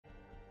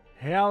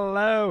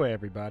Hello,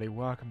 everybody.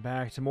 Welcome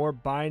back to more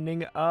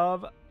Binding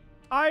of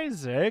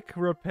Isaac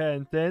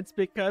Repentance,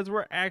 because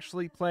we're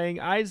actually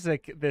playing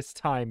Isaac this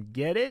time.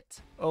 Get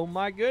it? Oh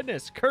my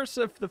goodness. Curse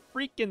of the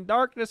freaking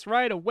darkness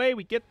right away.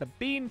 We get the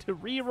bean to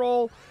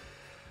reroll.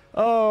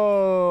 Oh,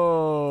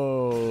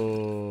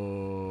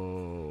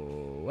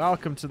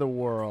 welcome to the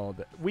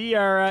world. We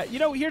are,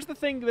 here's the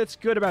thing that's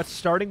good about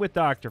starting with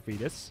Dr.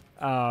 Fetus.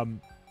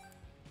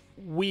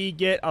 We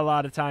get a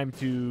lot of time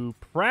to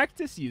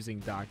practice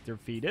using Dr.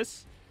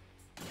 Fetus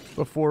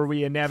before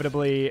we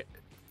inevitably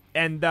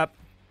end up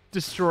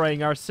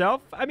destroying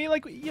ourselves. I mean,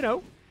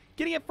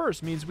 getting it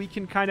first means we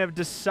can kind of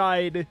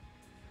decide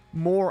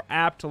more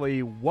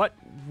aptly what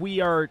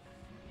we're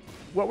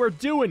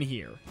doing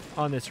here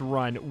on this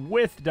run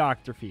with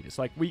Dr. Fetus.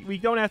 Like, we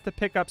don't have to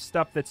pick up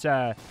stuff that's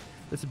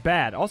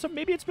bad. Also,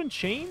 maybe it's been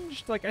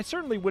changed. Like, I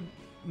certainly would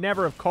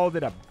never have called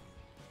it a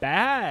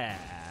bad...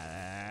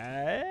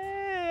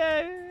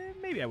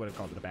 Maybe I would have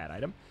called it a bad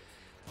item.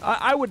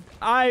 I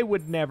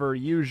would never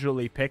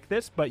usually pick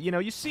this, but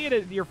you see it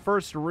in your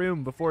first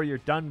room before you're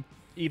done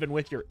even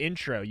with your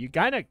intro. You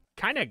kind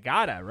of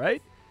gotta,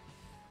 right?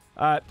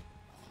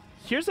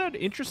 Here's an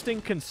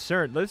interesting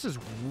concern. This is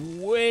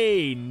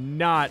way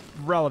not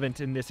relevant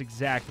in this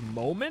exact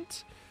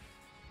moment,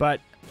 but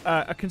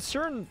a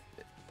concern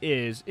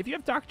is if you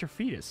have Dr.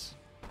 Fetus,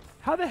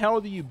 how the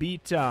hell do you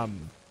beat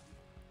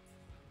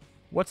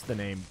what's the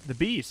name? The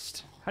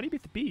Beast. How do you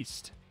beat the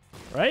Beast?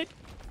 Right?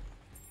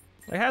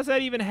 Like, how's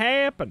that even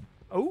happen?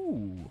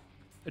 Oh,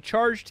 a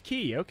charged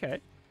key.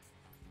 Okay.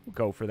 We'll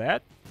go for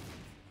that.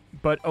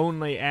 But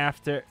only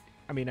after...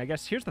 I mean, I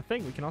guess here's the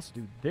thing. We can also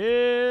do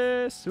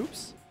this.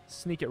 Oops.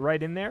 Sneak it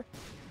right in there.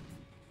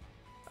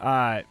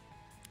 How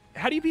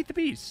do you beat the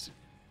Beast?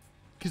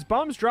 Because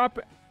bombs drop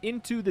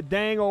into the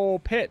dang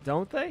old pit,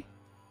 don't they?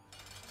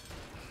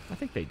 I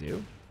think they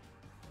do.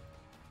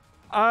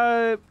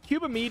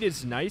 Cube of meat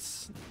is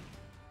nice.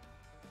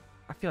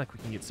 I feel like we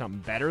can get something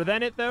better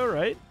than it, though,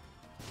 right?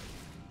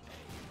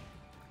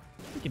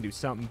 We can do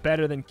something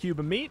better than cube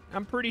of meat,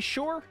 I'm pretty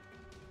sure.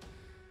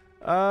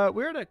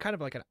 We're in a kind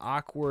of like an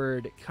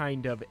awkward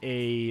kind of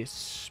a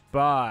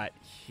spot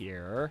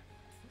here,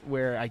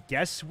 where I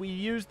guess we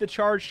use the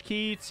charged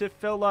key to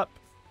fill up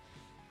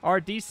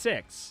our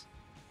D6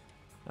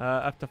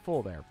 up to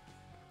full there.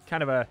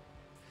 Kind of a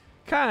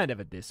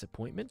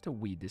disappointment, a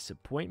wee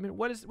disappointment.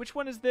 Which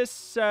one is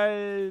this?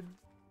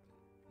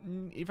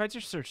 If I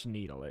just search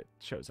needle, it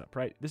shows up,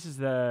 right? This is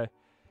the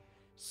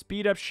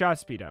speed up, shot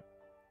speed up.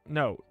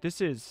 No,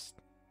 this is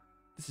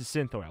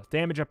synth oil.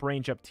 Damage up,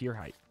 range up, tier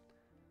height.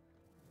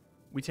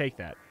 We take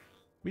that.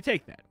 We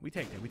take that. We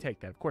take that. We take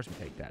that. Of course we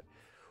take that.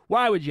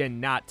 Why would you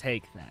not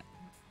take that?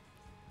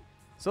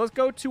 So let's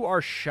go to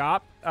our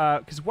shop,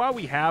 because while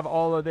we have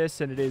all of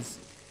this and it is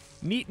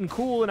neat and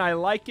cool and I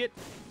like it,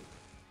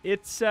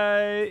 it's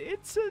a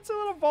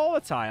little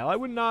volatile. I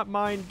would not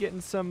mind getting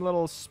some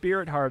little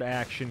spirit heart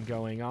action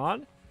going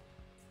on.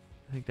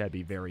 I think that'd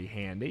be very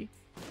handy.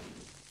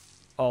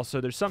 Also,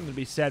 there's something to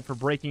be said for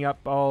breaking up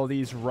all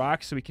these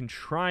rocks so we can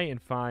try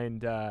and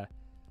find... oh,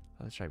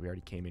 that's right, we already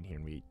came in here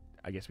and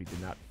I guess we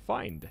did not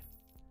find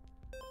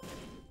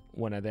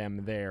one of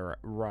them there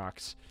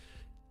rocks.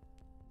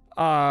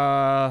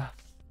 Chaos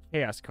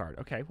card.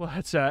 Okay, well,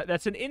 that's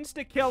an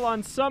insta-kill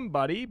on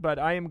somebody, but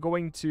I'm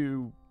going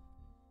to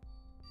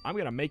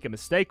make a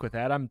mistake with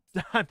that. I'm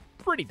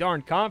pretty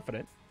darn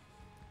confident.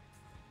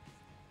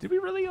 Did we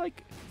really,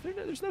 like...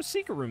 There's no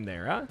secret room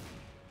there, huh?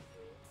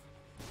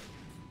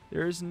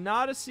 There's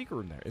not a secret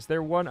room there. Is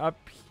there one up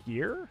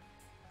here?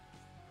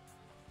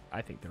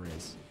 I think there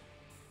is.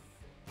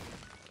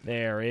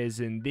 There is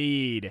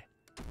indeed.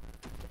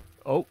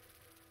 Oh.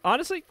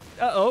 Honestly,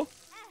 uh-oh.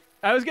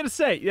 I was going to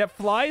say, yeah,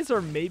 flies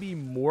are maybe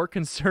more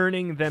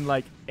concerning than,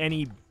 like,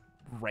 any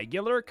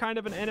regular kind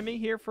of an enemy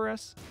here for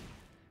us.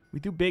 We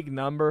do big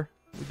number.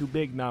 We do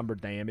big number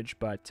damage,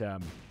 but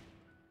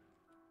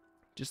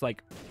just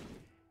like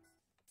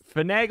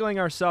finagling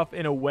ourselves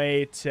in a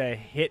way to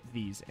hit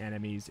these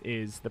enemies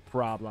is the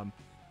problem.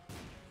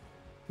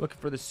 Looking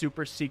for the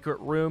super secret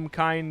room,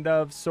 kind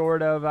of,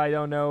 sort of. I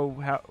don't know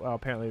how... Well,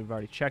 apparently we've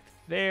already checked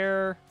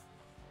there.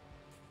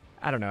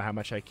 I don't know how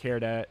much I care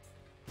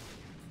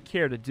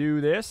to do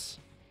this.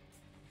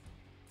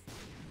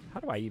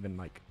 How do I even,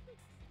 like...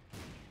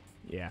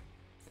 Yeah.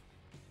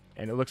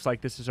 And it looks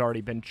like this has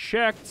already been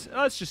checked.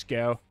 Let's just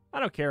go.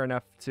 I don't care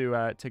enough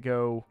to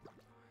go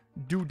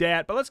do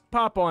that, but let's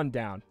pop on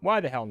down. Why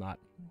the hell not?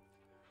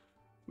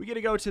 We get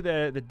to go to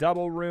the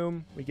double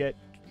room. We get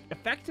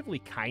effectively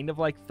kind of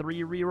like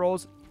 3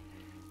 rerolls.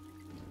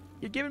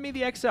 You're giving me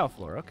the XL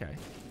floor. Okay.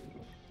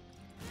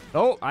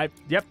 Oh,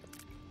 yep.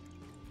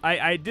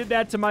 I did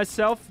that to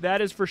myself. That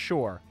is for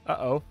sure.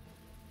 Uh-oh.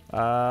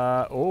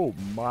 Oh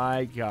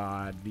my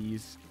god.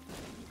 These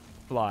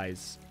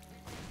flies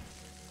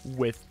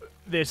with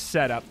this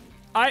setup.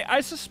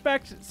 I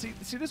suspect... See,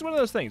 this is one of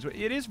those things.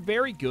 It is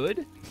very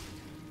good,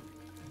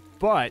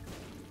 but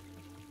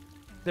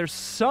there's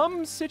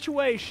some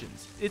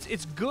situations.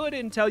 It's good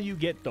until you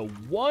get the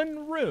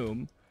one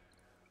room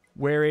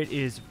where it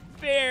is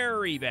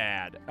very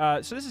bad.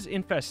 So this is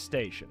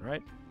Infestation,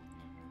 right?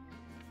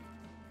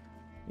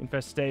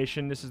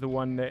 Infestation. This is the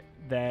one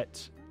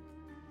that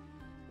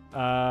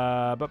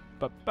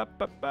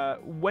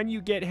when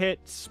you get hit,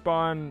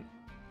 spawn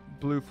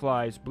blue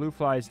flies. Blue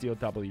flies deal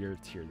double your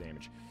tier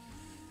damage.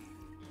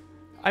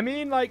 I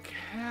mean, like,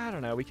 I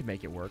don't know. We can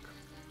make it work.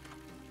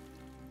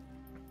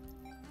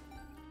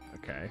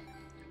 Okay.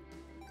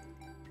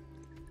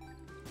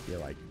 I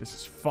feel like this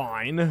is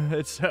fine.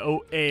 It's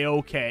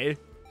A-okay.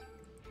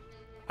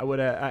 I would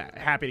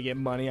happy to get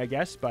money, I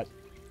guess, but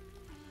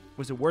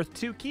was it worth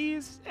 2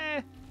 keys?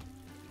 Eh.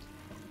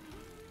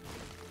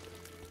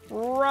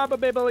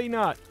 Probably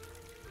not.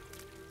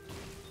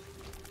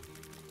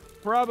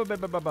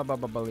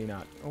 Probably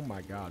not. Oh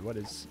my god, what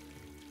is...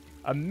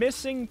 A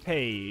missing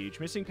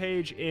page. Missing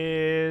page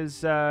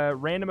is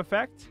random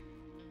effect.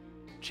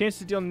 Chance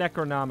to deal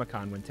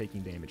Necronomicon when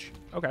taking damage.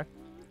 Okay.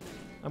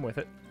 I'm with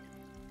it.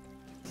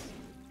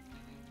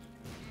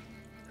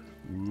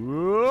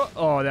 Ooh.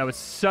 Oh, that was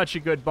such a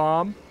good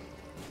bomb.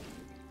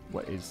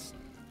 What is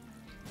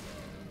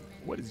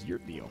your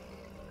deal?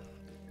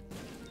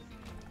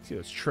 See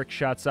those trick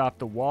shots off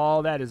the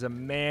wall? That is a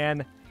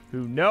man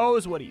who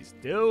knows what he's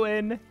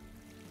doing.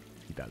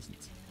 He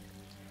doesn't.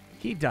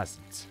 He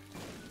doesn't.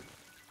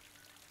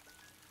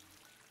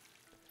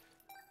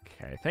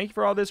 Okay, thank you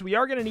for all this. We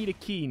are going to need a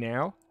key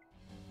now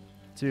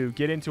to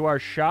get into our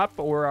shop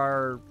or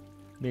our...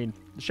 I mean,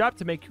 the shop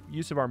to make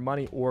use of our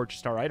money or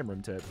just our item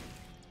room to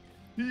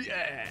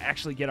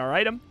actually get our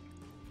item.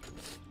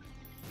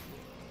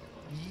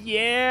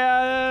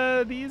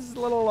 Yeah, these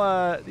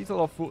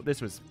little fool... This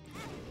was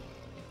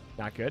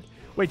not good.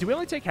 Wait, do we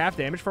only take half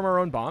damage from our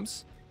own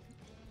bombs?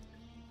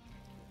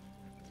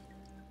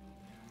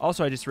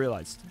 Also, I just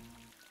realized.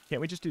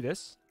 Can't we just do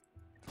this?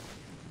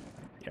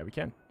 Yeah, we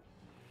can.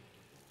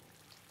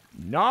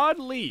 Nod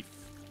Leaf.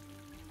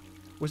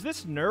 Was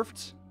this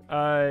nerfed?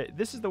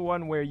 This is the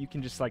one where you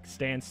can just, like,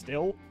 stand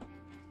still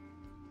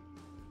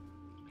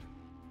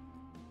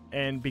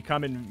and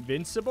become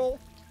invincible.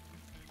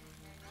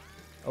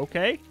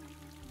 Okay.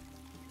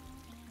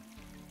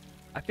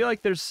 I feel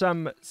like there's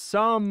some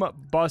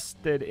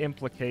busted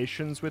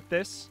implications with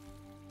this.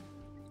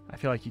 I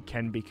feel like you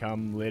can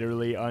become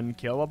literally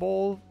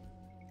unkillable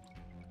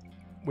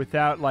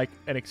without, like,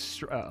 an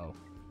extra... Uh-oh.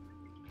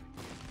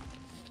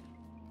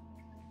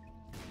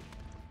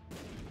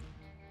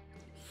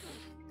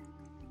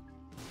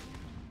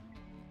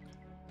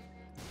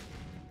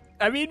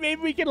 I mean,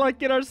 maybe we can, like,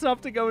 get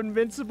ourselves to go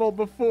invincible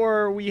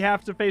before we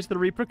have to face the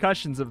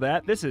repercussions of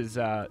that. This is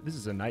a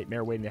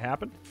nightmare waiting to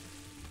happen.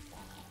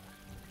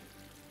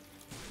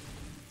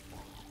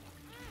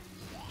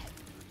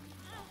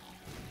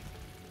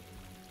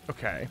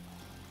 Okay.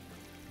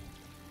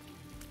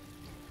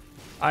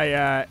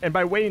 And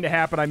by waiting to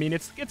happen, I mean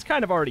it's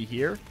kind of already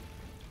here.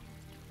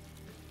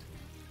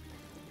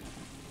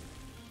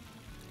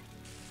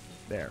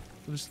 There.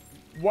 We'll just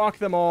walk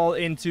them all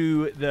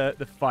into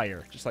the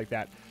fire, just like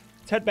that.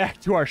 Let's head back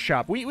to our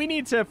shop. We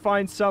need to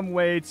find some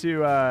way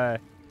to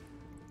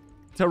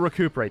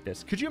recuperate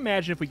this. Could you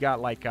imagine if we got,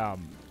 like,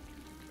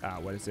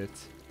 what is it?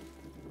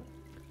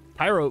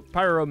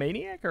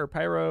 Pyromaniac or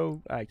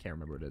Pyro... I can't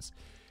remember what it is.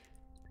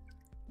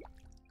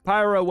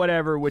 Pyro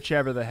whatever,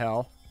 whichever the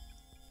hell.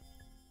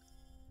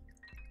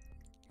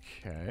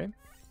 Okay.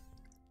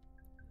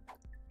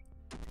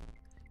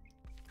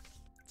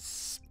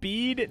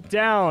 Speed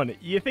down.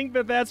 You think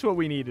that that's what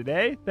we needed,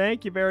 eh?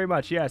 Thank you very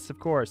much. Yes, of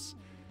course.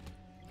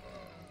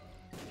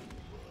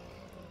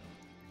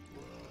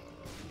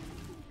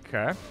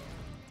 Okay.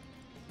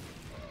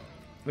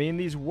 I mean,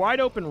 these wide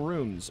open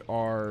rooms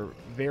are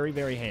very,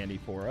 very handy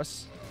for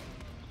us.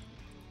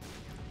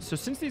 So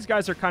since these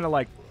guys are kind of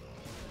like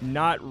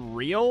not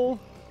real,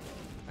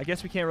 I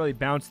guess we can't really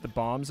bounce the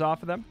bombs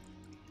off of them.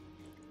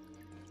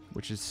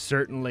 Which is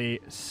certainly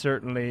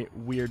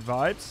weird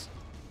vibes.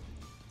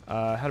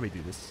 How do we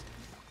do this?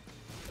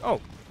 Oh,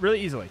 really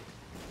easily.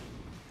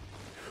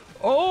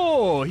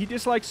 Oh, he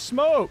dislikes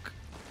smoke.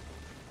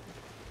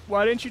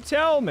 Why didn't you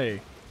tell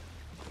me?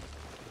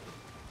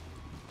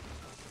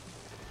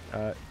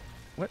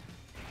 What?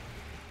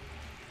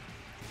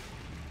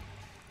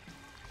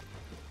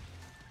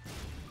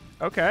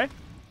 Okay.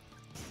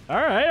 All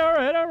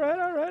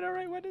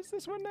right. What does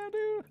this one now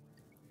do?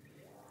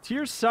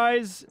 Tier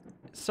size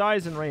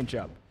and range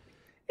up.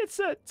 It's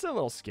a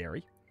little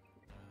scary.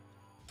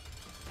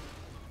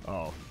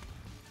 Oh.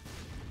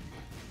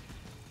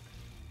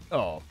 We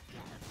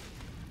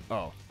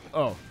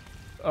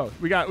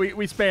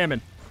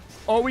spamming.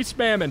 Oh, we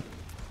spamming.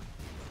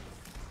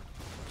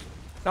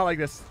 Not like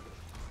this.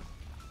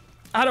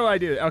 How do I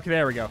do it? Okay,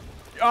 there we go.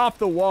 Off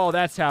the wall,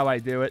 that's how I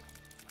do it.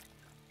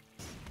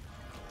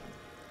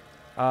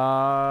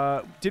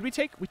 Did we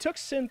take... We took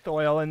synth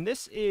oil, and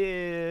this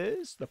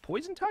is the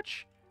poison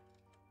touch?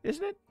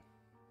 Isn't it?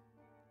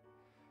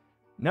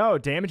 No,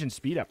 damage and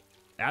speed up.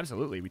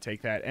 Absolutely, we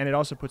take that. And it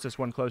also puts us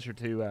one closer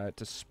to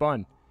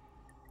spun.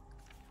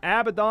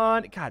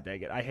 Abaddon. God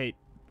dang it. I hate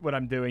what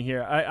I'm doing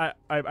here. I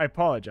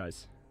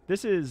apologize.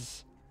 This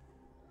is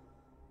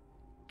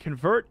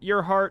convert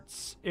your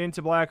hearts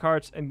into black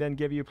hearts and then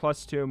give you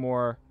 +2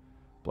 more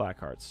black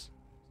hearts.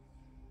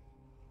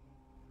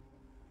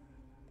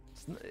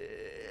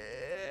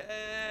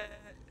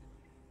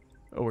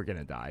 Oh, we're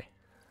gonna die.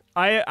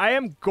 I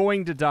am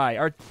going to die.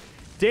 Our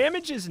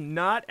damage is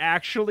not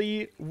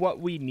actually what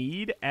we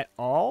need at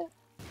all.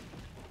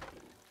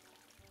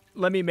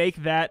 Let me make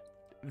that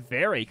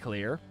very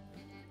clear.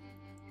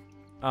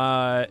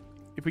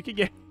 If we could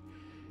get...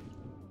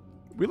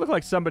 We look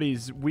like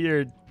somebody's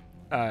weird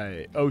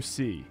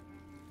OC.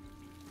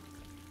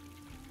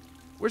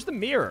 Where's the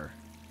mirror?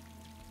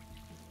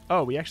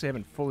 Oh, we actually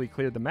haven't fully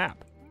cleared the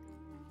map.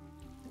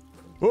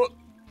 Oh!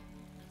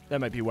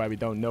 That might be why we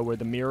don't know where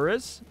the mirror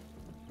is.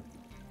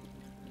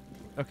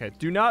 Okay,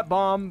 do not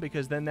bomb,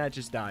 because then that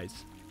just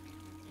dies.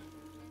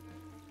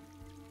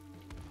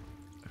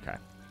 Okay.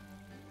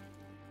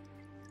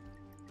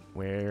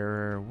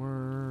 Where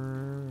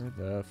were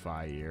the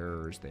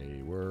fires?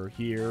 They were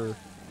here.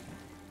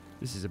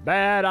 This is a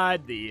bad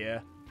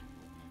idea.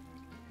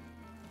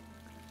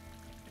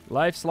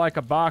 Life's like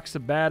a box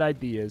of bad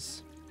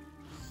ideas.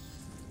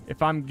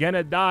 If I'm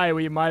gonna die,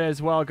 we might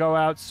as well go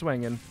out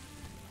swinging.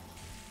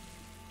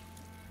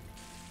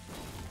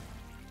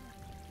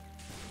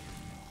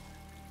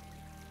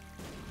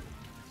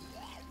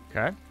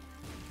 Okay.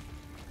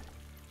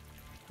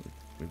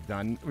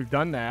 We've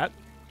done that.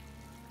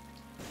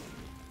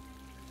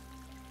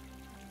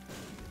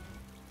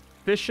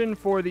 Fishing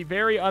for the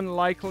very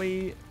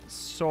unlikely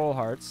soul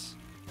hearts.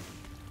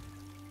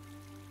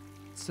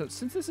 So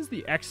since this is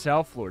the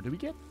XL floor, do we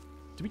get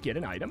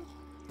an item?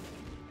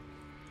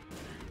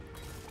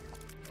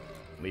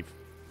 Leave.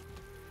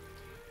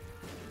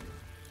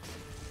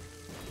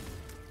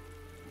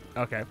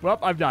 Okay. Well,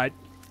 I've died.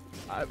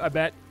 I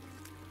bet.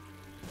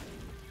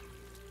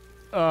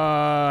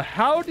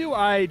 How do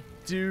I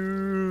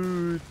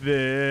do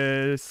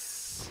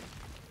this?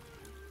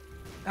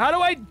 How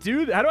do I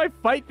do that? How do I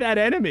fight that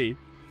enemy?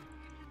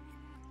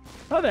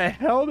 How the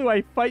hell do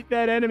I fight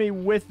that enemy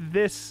with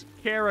this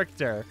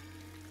character?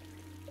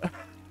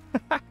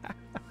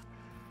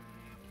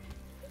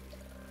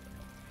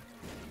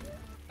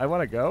 I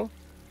want to go.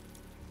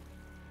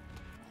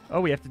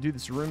 Oh, we have to do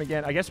this room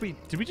again. I guess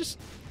did we just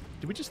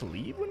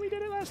leave when we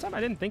did it last time?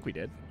 I didn't think we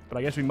did, but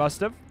I guess we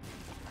must have.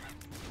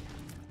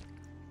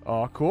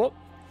 Oh, cool.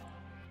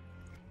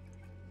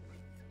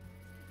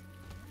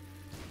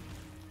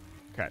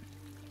 Okay.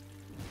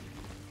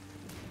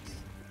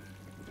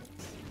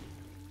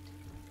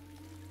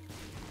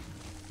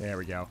 There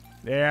we go.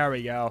 There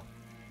we go.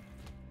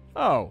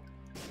 Oh.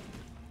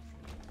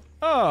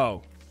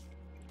 Oh.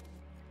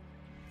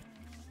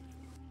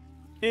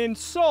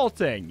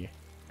 Insulting.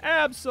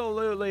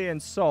 Absolutely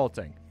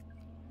insulting.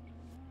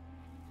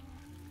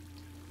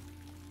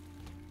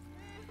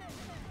 I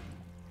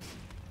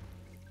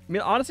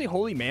mean, honestly,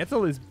 Holy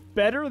Mantle is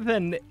better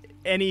than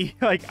any...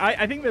 Like,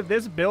 I think that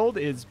this build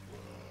is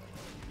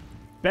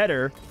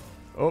better...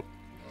 Oh.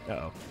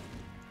 Uh-oh.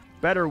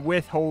 Better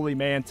with Holy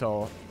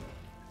Mantle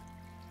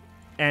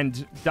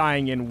and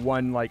dying in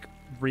one, like,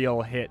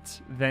 real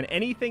hit than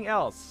anything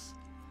else.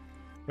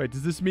 Wait,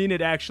 does this mean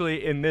it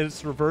actually, in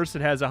this reverse,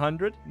 it has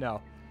 100?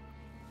 No.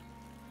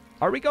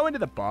 Are we going to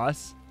the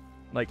boss?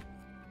 Like,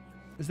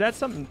 is that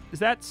something... Is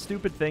that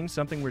stupid thing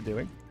something we're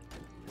doing?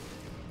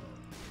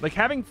 Like,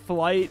 having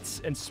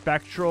flights and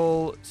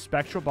spectral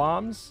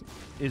bombs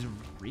is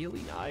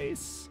really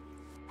nice.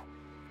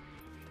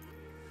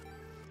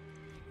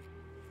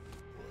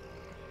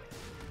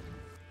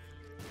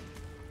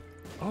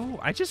 Oh,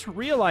 I just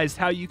realized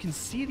how you can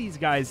see these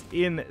guys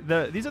in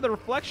the... These are the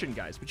reflection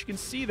guys, but you can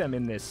see them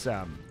in this,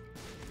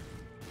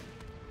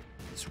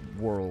 this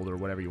world or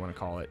whatever you want to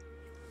call it.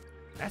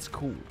 That's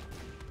cool.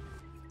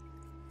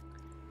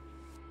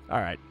 All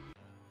right.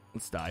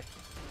 Let's die.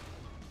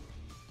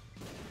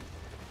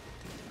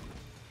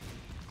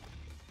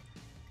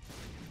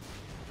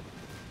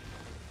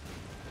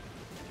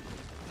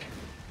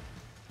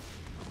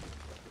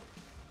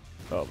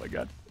 Oh my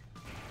god.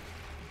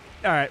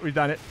 All right, we've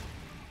done it.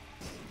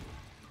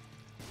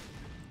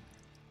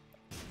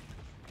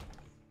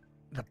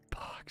 The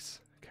box.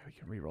 Okay, we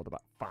can re-roll the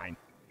box. Fine.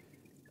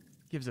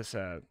 Gives us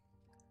a...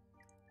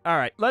 All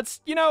right,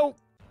 let's, you know...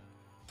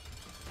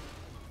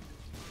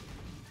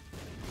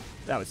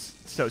 That was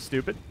so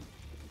stupid.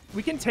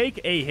 We can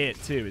take a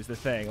hit, too, is the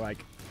thing.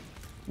 Like,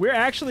 we're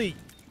actually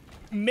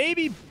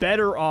maybe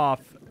better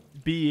off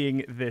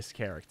being this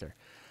character.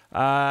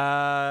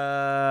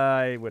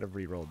 I would have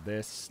re-rolled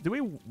this. Do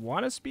we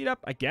want to speed up?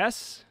 I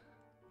guess.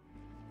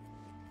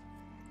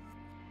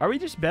 Are we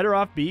just better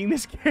off being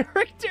this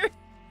character?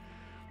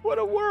 What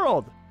a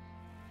world.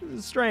 This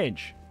is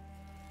strange.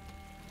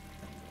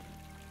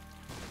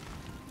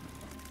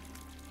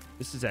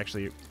 This is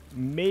actually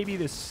maybe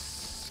the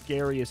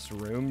scariest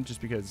room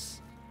just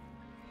because...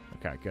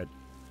 Okay, good.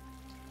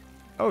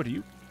 Oh, do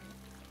you...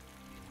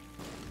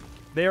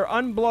 They're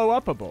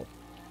unblow-upable.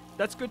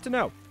 That's good to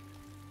know.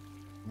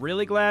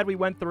 Really glad we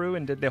went through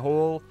and did the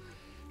whole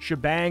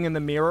shebang in the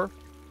mirror.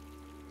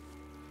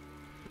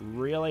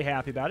 Really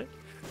happy about it.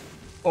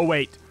 Oh,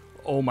 wait.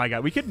 Oh my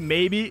god, I could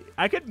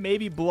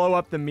maybe blow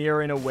up the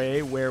mirror in a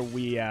way where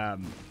we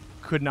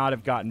could not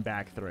have gotten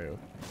back through.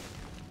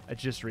 I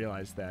just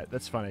realized that.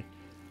 That's funny.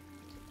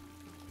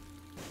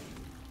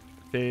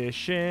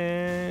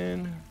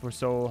 Fishing for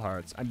soul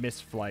hearts. I miss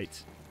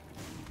flight.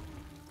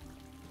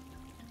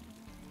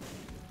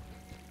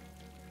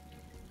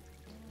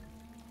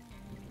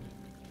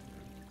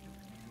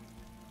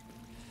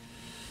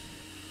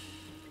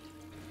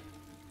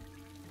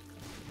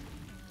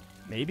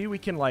 Maybe we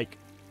can like...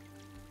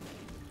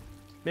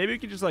 Maybe we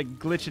can just like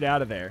glitch it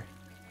out of there.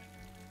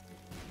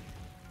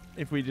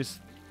 If we just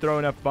throw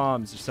enough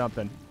bombs or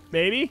something.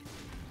 Maybe?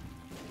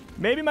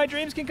 Maybe my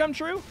dreams can come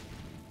true?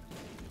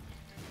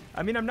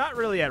 I mean, I'm not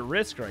really at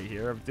risk right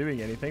here of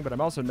doing anything, but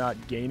I'm also not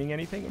gaining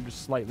anything. I'm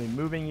just slightly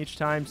moving each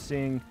time,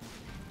 seeing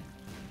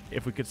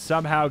if we could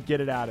somehow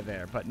get it out of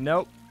there. But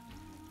nope.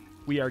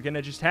 We are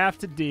gonna just have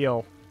to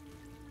deal.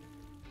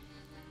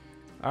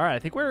 Alright, I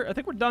think we're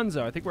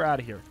donezo. I think we're out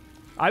of here.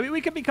 I mean,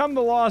 we could become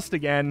the Lost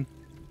again.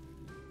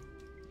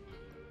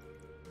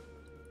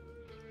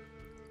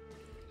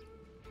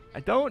 I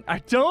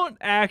don't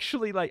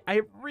actually like,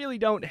 I really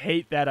don't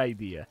hate that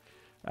idea.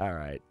 All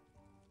right.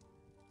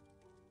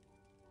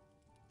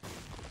 I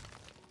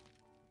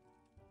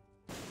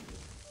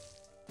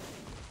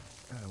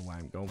don't know why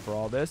I'm going for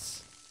all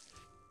this.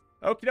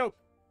 Okie doke.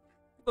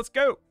 Let's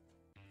go.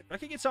 If I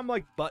could get something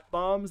like butt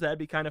bombs, that'd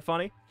be kind of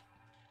funny.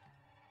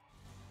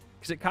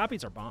 Because it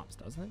copies our bombs,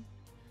 doesn't it?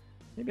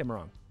 Maybe I'm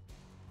wrong.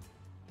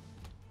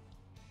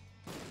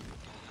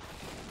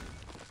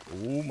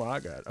 Oh my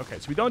god. Okay,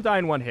 so we don't die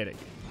in one hit again.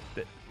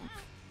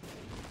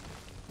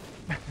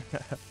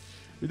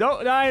 We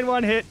don't die in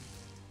one hit,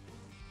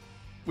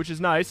 which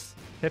is nice.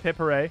 Hip hip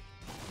hooray.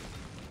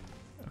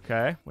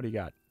 Okay, what do you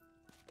got?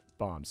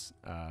 Bombs.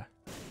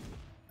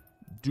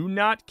 Do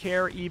not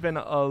care even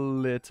a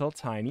little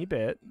tiny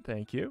bit.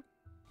 Thank you.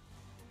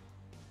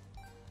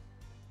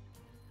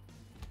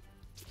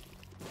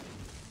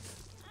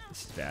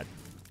 This is bad.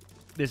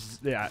 This is,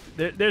 yeah.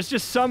 There's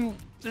just some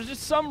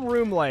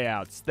room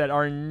layouts that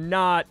are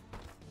not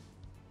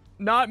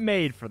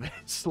made for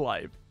this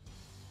life.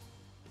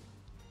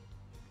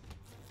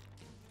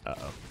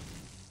 Uh-oh.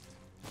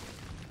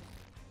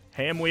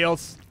 Ham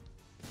wheels.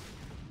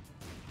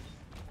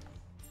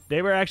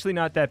 They were actually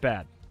not that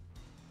bad,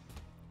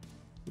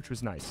 which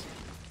was nice.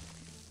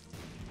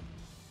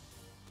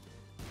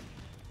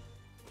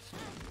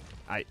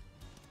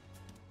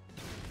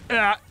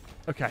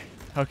 Okay.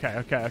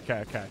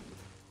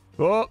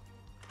 Oh.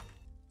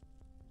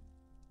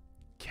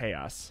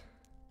 Chaos.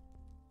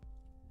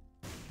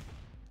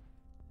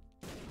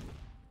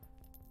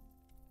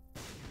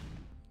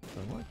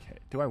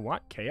 Do I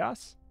want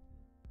chaos?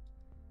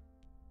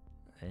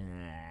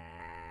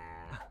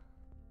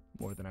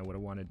 More than I would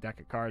have wanted a deck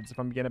of cards if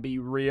I'm gonna be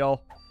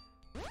real.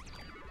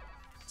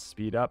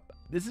 Speed up.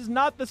 This is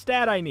not the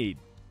stat I need.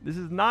 This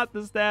is not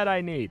the stat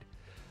I need.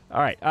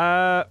 All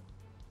right.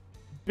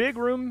 Big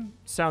room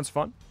sounds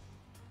fun.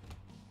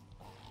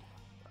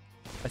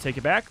 I take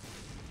it back.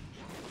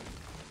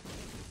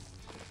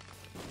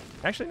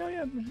 Actually, no,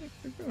 yeah.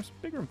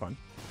 Big room fun.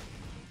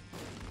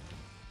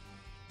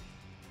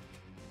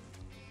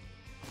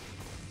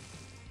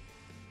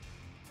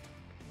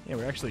 Yeah,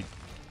 we're actually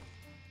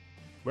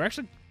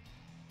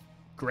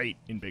great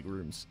in big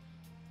rooms.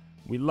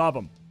 We love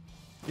them.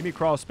 Give me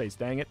crawl space,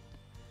 dang it.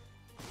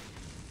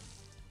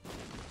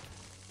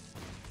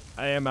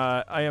 I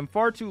am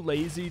far too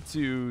lazy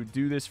to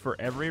do this for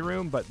every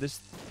room, but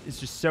this is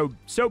just so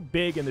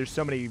big, and there's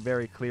so many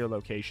very clear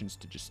locations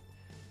to just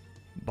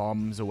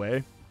bombs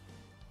away.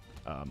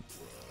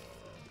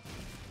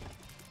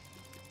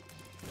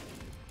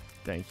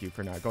 Thank you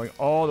for not going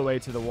all the way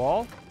to the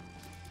wall.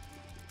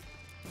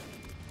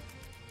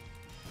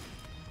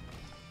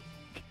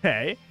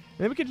 Okay. And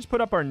then we can just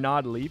put up our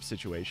nod leaf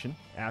situation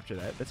after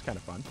that. That's kind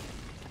of fun.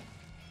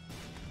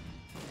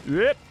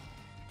 Yep.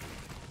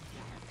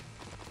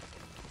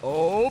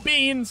 Oh,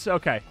 beans.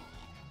 Okay.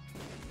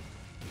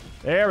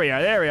 There we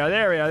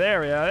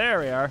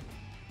are.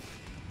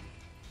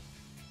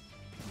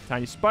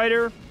 Tiny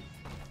spider.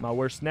 My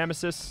worst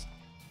nemesis.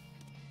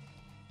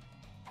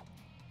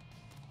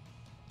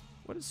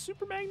 What does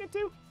super magnet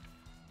do?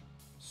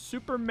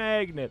 Super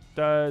magnet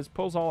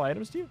pulls all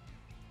items to you?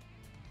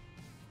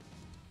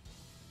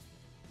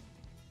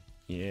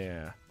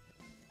 Yeah.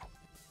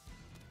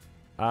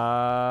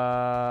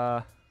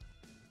 Oh,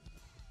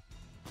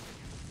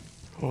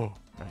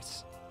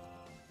 nice.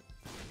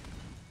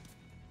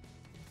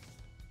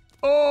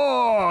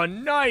 Oh,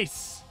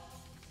 nice.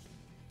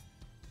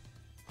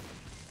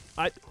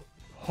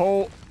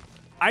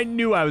 I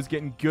knew I was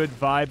getting good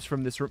vibes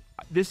from this room.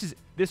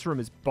 This room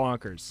is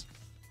bonkers.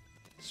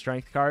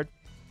 Strength card.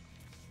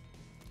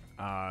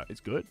 It's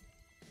good.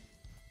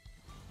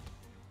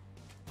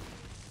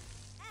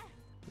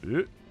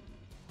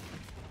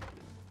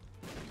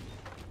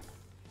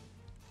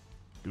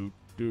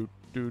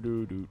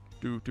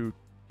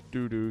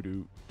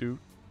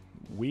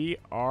 We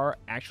are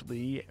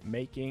actually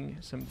making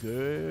some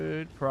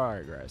good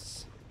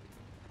progress.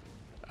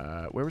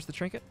 Where was the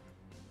trinket?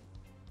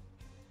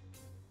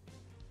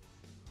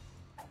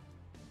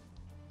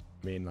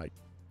 I mean, like,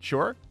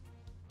 sure.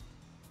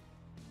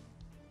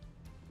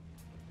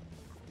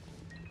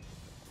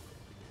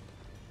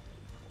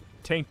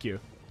 Thank you.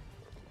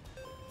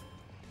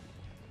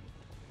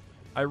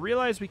 I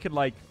realized we could,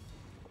 like,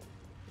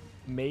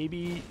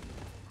 maybe...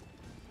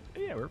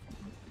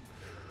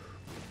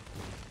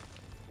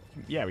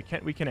 Yeah,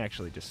 we can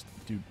actually just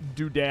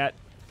do that.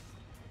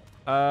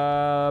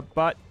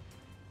 But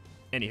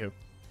anywho.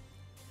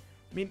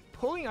 I mean,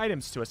 pulling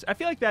items to us, I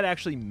feel like that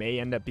actually may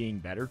end up being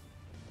better.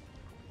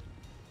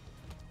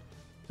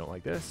 Don't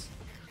like this.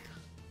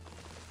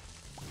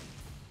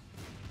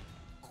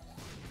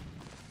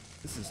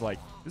 This is like,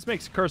 this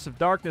makes Curse of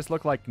Darkness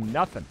look like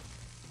nothing.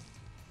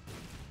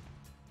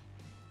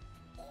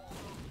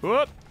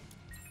 Whoop!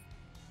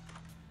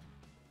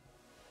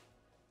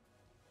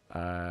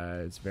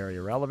 It's very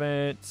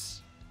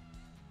irrelevant.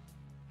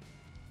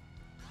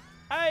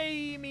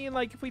 I mean,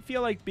 like, if we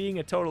feel like being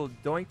a total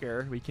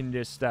doinker, we can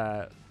just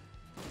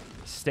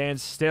stand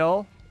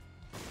still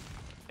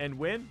and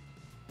win.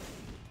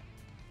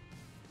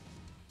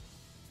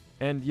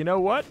 And you know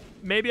what?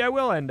 Maybe I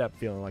will end up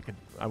feeling like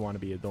I want to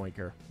be a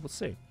doinker. We'll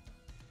see.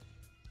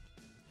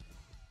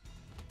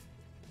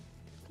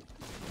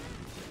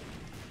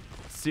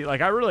 See, like,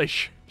 I really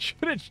should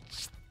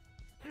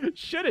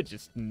have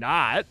just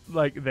not,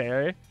 like,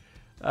 there.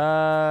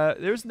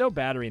 There's no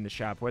battery in the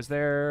shop. Was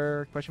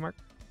there? Question mark?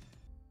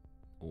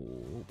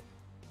 Oh.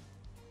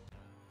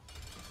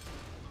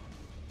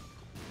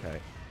 Okay.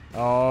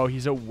 Oh,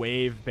 he's a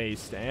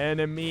wave-based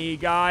enemy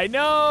guy.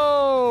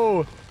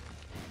 No!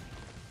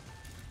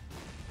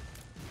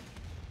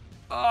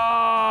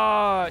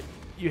 Oh,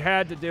 you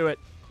had to do it.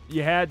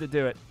 You had to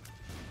do it.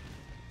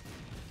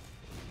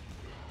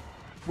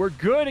 We're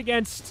good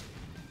against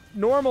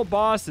normal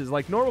bosses.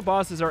 Like, normal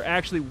bosses are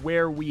actually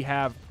where we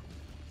have,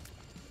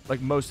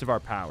 like, most of our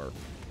power.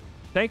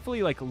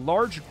 Thankfully, like,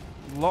 large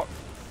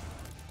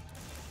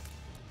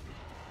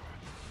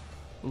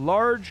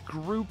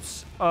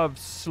groups of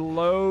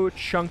slow,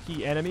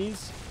 chunky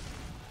enemies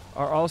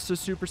are also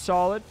super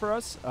solid for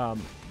us.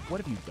 What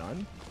have you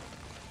done?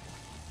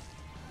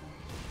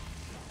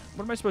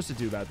 What am I supposed to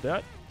do about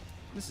that?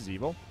 This is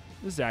evil.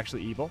 This is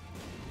actually evil.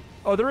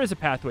 Oh, there is a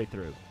pathway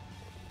through.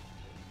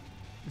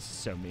 This is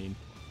so mean.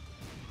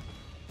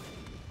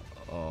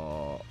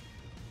 Oh.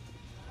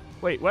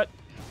 Wait, what?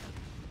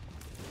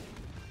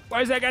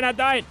 Why is that guy not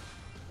dying?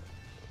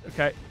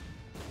 Okay.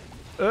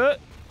 Is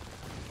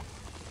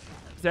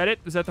that it?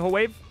 Was that the whole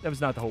wave? That was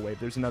not the whole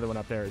wave. There's another one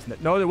up there, isn't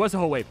it? No, there was a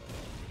whole wave.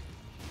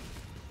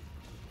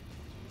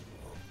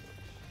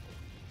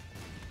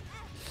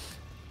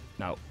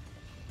 No.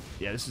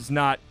 Yeah, this is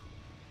not...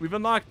 We've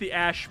unlocked the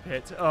Ash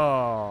Pit.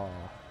 Oh.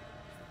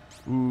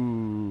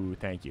 Ooh,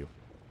 thank you.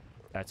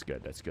 That's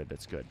good, that's good,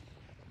 that's good.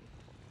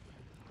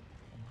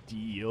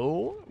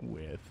 Deal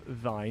with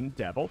thine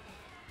devil.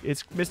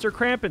 It's Mr.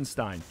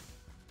 Krampenstein.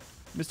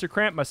 Mr.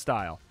 Krampma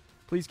style.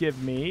 Please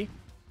give me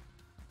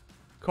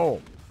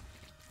coal.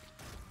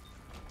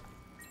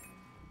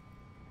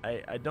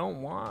 I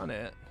don't want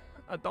it.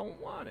 I don't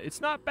want it.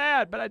 It's not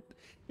bad, but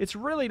it's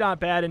really not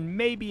bad, and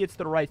maybe it's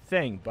the right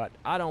thing, but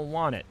I don't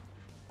want it.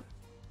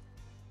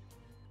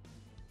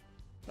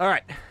 All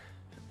right.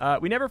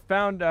 We never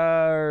found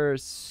our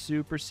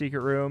super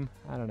secret room.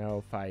 I don't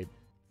know if I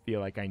feel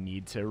like I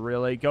need to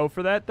really go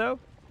for that, though.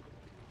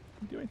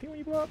 Can you do anything when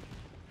you blow up?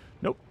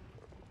 Nope.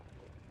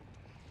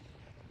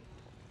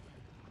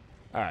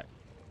 All right.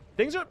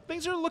 Things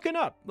are looking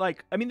up.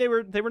 Like, I mean, they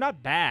were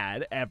not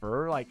bad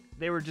ever. Like,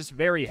 they were just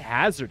very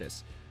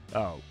hazardous.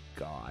 Oh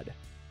God.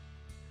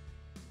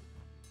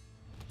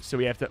 So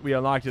we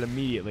unlocked it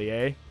immediately,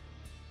 eh?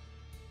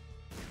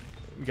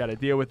 We got to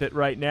deal with it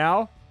right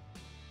now.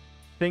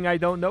 Thing I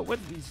don't know. What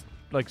are these,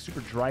 like,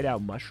 super dried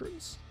out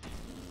mushrooms?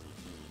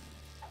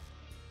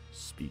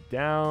 Speed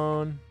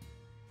down.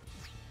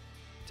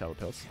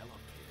 Telepills.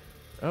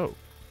 Oh.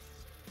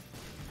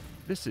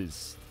 This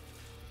is...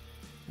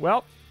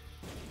 Well.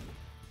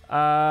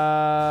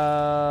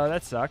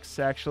 That sucks,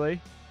 actually.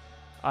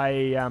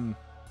 I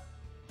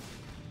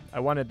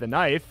wanted the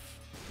knife.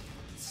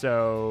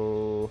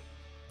 So...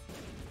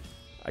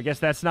 I guess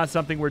that's not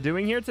something we're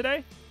doing here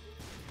today?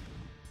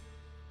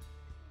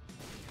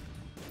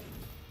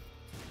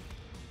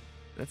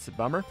 That's a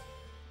bummer.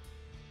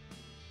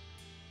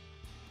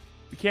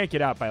 We can't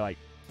get out by, like,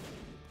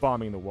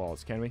 bombing the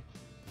walls, can we?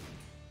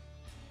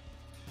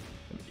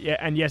 Yeah,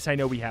 and yes, I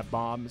know we have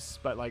bombs,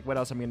 but, like, what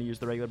else am I going to use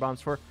the regular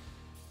bombs for?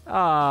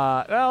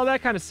 Well,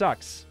 that kind of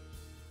sucks.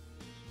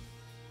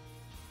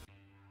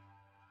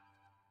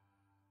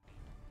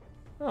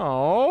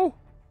 Oh.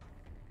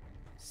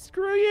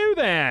 Screw you,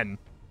 then.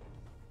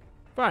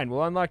 Fine,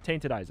 we'll unlock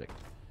Tainted Isaac.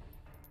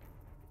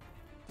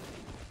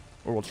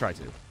 Or we'll try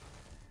to.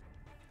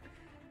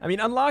 I mean,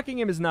 unlocking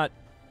him is not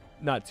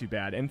too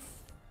bad. And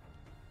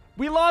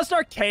we lost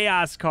our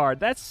Chaos card.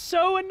 That's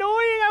so annoying.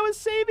 I was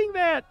saving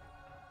that.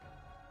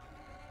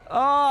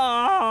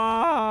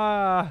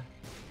 Ah.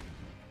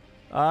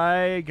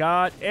 I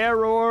got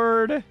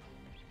errored.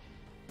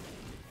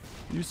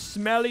 You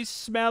smelly,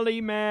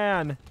 smelly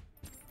man.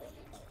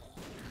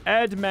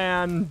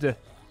 Edmund.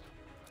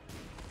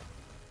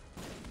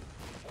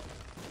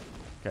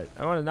 Okay,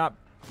 I want to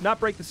not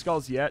break the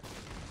skulls yet.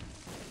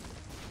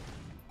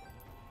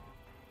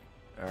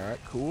 All right,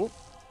 cool.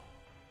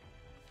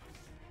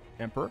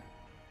 Emperor.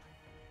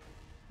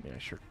 Yeah,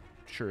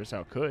 sure as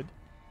hell could.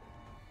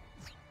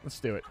 Let's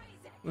do it.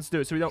 Let's do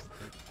it so we don't...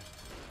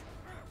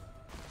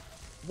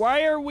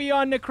 Why are we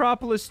on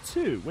Necropolis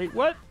 2? Wait,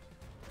 what?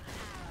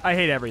 I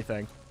hate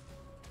everything.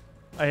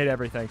 I hate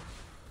everything.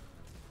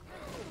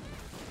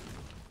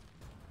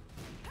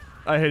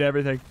 I hate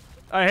everything.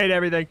 I hate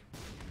everything.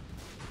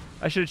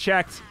 I should have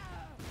checked.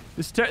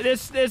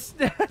 That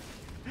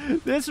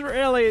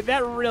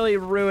really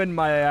ruined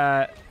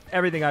my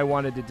everything I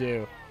wanted to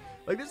do.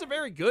 Like, this is a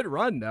very good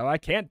run though. I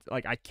can't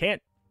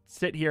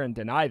sit here and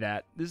deny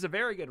that. This is a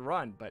very good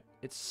run, but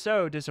it's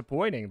so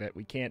disappointing that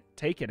we can't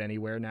take it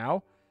anywhere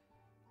now.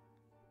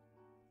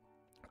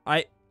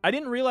 I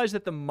didn't realize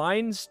that the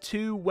Mines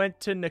 2 went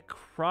to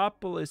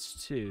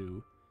Necropolis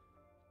 2.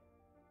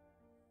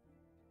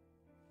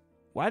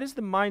 Why does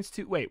the Mines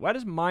 2... Wait, why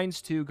does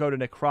Mines 2 go to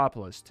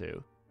Necropolis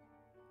 2?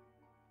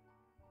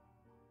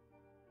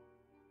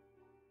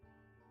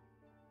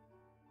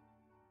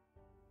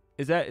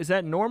 Is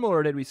that normal,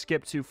 or did we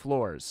skip 2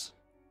 floors?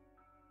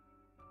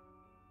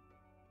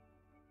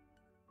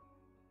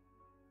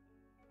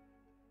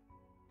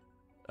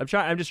 I'm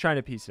just trying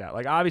to piece it out.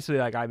 Like, obviously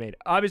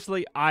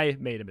I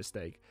made a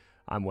mistake.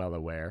 I'm well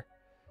aware.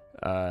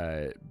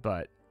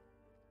 But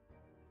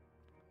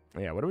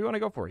yeah, what do we want to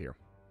go for here?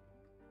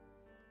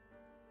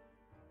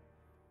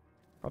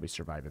 Probably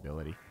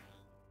survivability.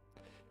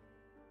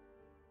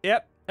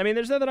 Yep. I mean,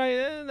 there's nothing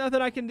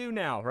I can do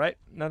now, right?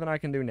 Nothing I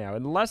can do now.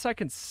 Unless I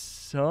can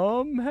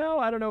somehow,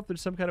 I don't know if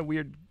there's some kind of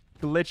weird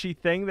glitchy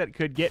thing that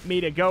could get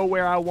me to go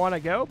where I want to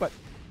go, but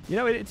you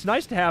know, it's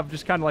nice to have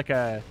just kind of like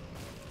a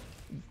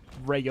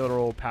regular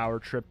old power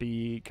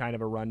trippy kind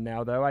of a run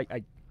now, though.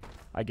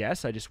 I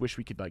guess I just wish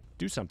we could like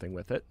do something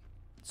with it.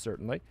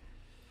 Certainly.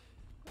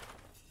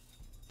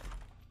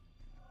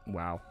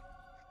 Wow.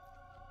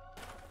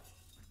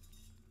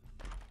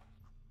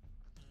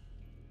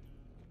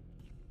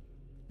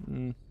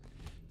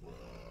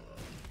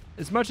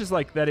 As much as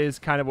like that is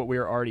kind of what we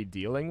were already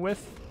dealing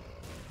with,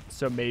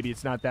 so maybe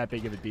it's not that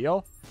big of a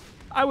deal.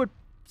 I would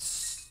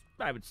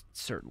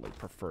certainly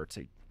prefer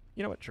to,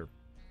 you know what? Sure.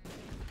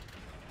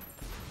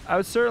 I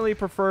would certainly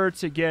prefer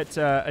to get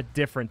a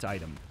different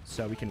item,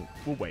 so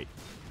we'll wait.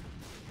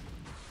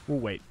 We'll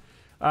wait.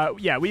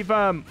 Yeah, we've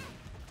ooh,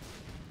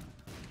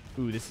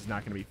 this is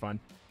not gonna be fun.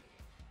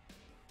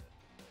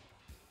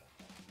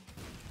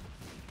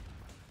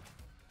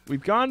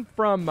 We've gone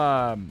from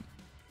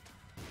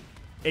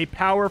a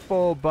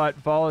powerful but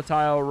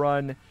volatile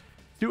run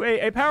to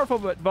a powerful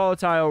but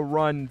volatile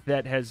run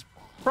that has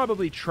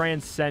probably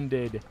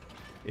transcended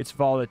its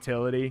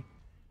volatility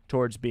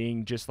towards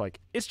being just like,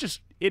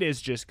 it is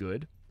just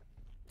good,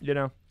 you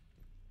know?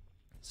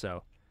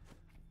 So,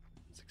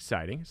 it's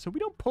exciting. So we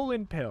don't pull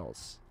in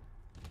pills.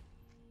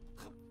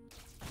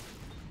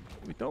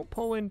 We don't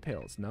pull in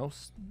pills. No,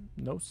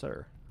 no,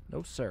 sir.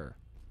 No, sir.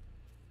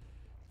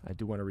 I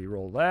do want to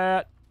re-roll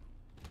that.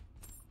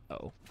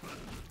 Uh-oh.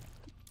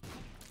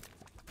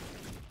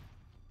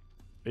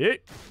 Hey,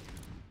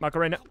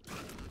 Macarena.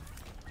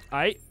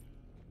 Aight.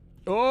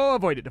 Oh,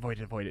 avoid it, avoid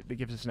it, avoid it. That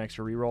gives us an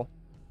extra reroll.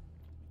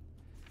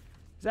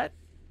 Is that...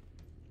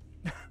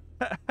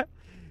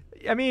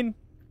 I mean...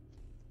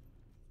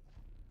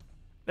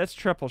 That's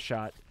triple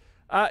shot.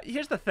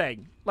 Here's the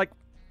thing. Like,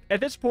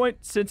 at this point,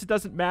 since it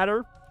doesn't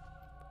matter,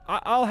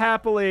 I'll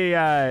happily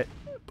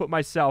put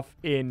myself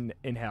in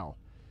hell.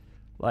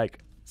 Like,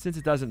 since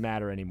it doesn't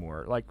matter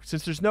anymore. Like,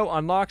 since there's no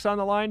unlocks on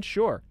the line,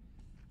 sure.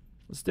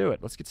 Let's do it.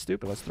 Let's get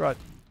stupid. Let's throw out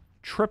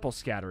triple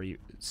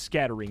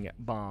scattering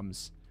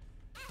bombs.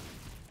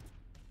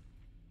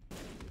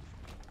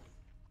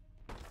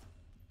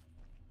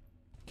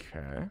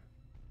 Okay.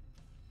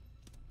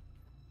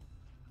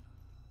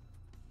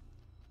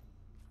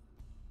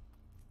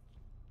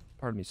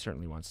 Part of me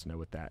certainly wants to know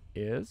what that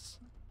is.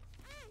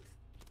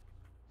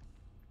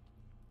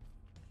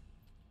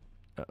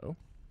 Uh-oh.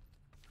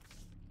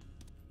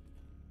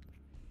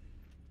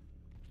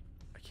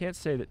 I can't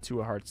say that 2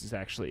 of hearts is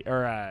actually...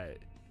 Or,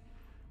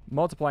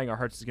 multiplying our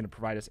hearts is going to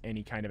provide us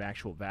any kind of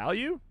actual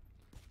value.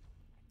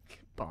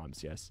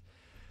 Bombs, yes.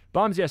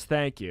 Bombs, yes,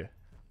 thank you.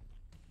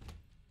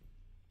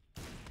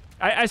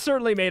 I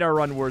certainly made our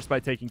run worse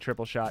by taking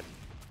triple shot.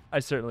 I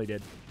certainly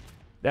did.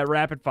 That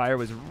rapid fire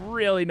was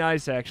really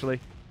nice, actually.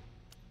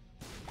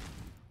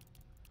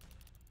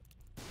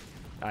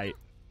 I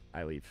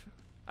leave.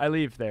 I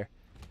leave there.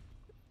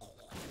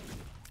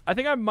 I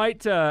think I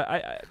might,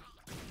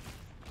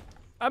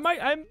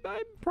 I'm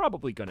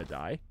probably gonna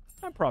die.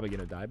 I'm probably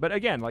gonna die. But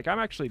again, like,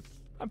 I'm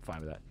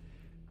fine with that.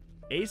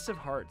 Ace of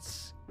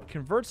Hearts.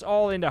 Converts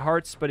all into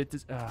hearts, but it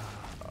does...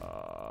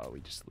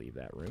 we just leave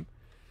that room.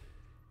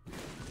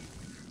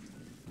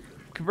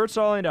 Converts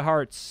all into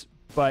hearts,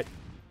 but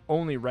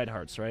only red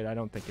hearts, right? I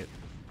don't think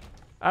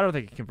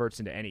it converts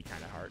into any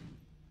kind of heart.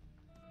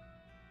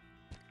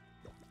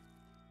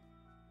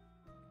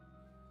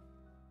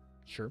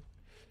 Sure.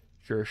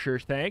 Sure,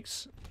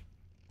 thanks.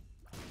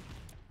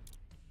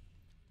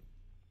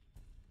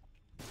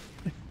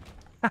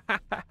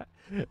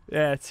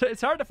 Yeah,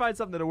 it's hard to find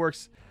something that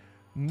works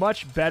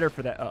much better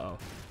for that.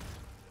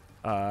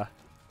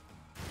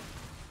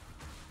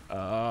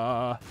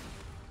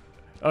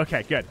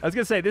 Okay, good. I was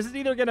gonna say this is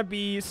either gonna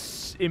be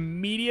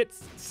immediate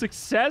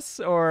success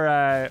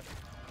or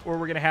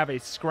we're gonna have a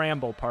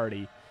scramble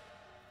party.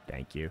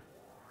 Thank you.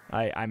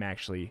 I'm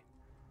actually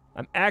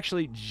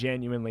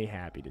genuinely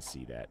happy to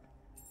see that.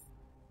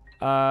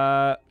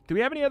 Do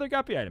we have any other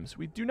guppy items?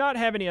 We do not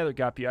have any other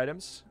guppy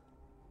items.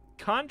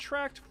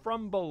 Contract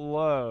from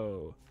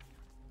below.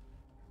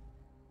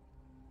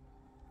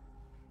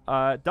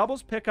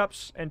 Doubles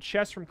pickups and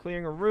chests from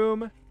clearing a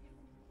room.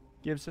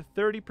 Gives a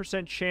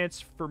 30% chance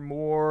for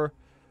more,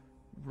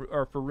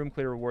 or for room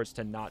clear rewards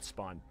to not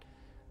spawn.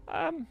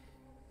 I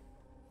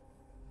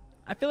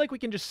feel like we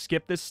can just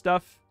skip this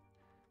stuff.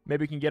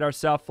 Maybe we can get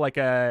ourselves like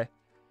a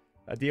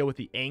deal with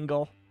the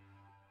angle.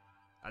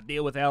 A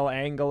deal with L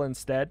angle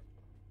instead.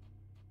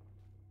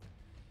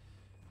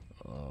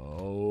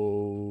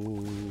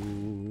 Oh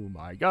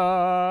my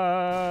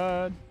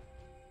god.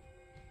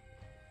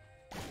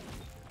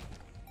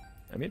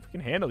 I mean, if we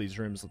can handle these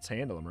rooms, let's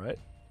handle them, right?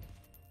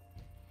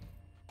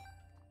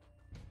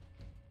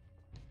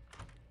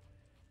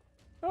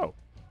 Oh.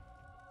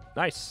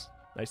 Nice.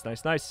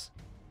 Nice.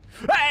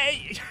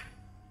 Hey!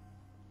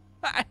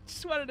 I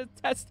just wanted to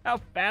test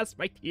how fast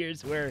my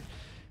tears were.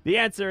 The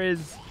answer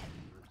is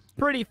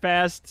pretty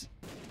fast,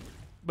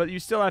 but you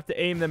still have to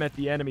aim them at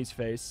the enemy's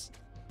face.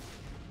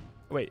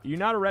 Wait, you're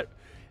not a red...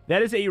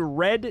 That is a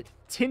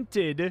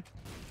red-tinted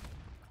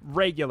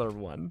regular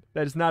one.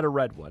 That is not a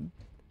red one.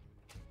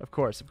 Of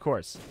course.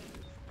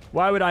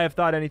 Why would I have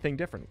thought anything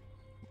different?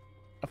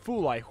 A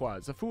fool I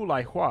was. It's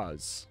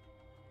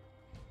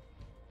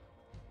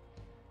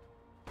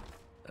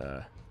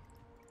a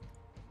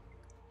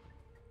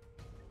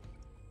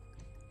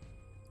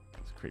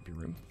creepy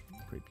room.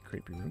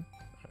 Creepy room.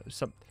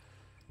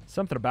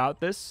 Something about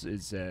this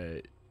is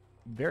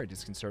very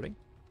disconcerting.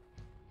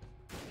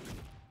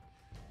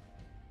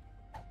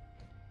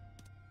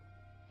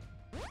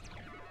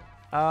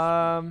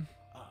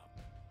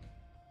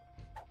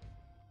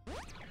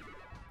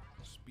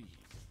 Speed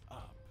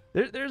up.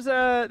 There's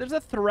a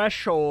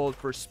threshold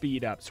for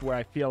speed ups where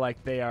I feel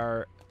like they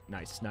are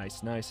nice.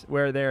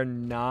 Where they're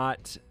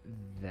not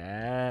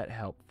that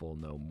helpful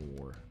no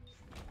more.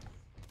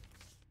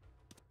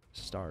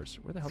 Stars.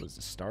 Where the hell does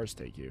the stars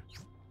take you?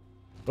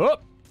 Oh!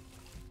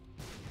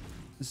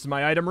 This is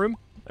my item room.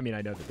 I mean,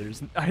 I know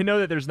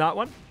that there's not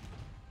one.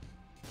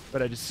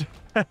 But I just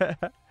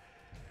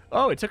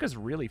Oh, it took us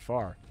really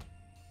far.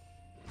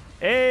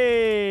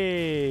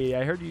 Hey,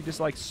 I heard you just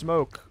like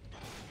smoke.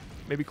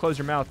 Maybe close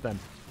your mouth then.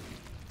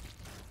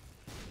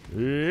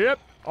 Yep,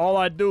 all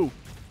I do.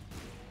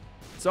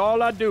 It's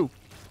all I do.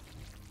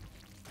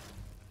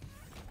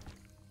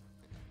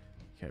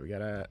 Okay, we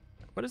got a...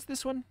 What is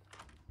this one?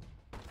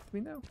 Do we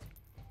know?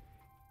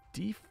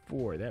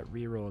 D4. That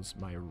rerolls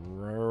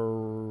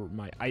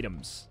my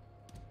items.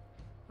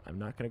 I'm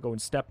not going to go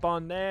and step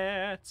on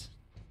that.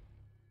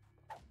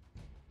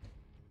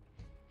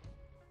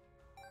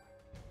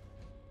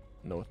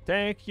 No,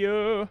 thank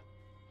you.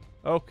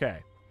 Okay.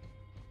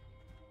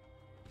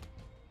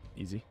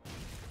 Easy.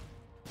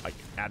 Like,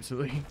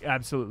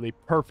 absolutely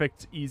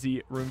perfect,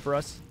 easy room for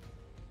us.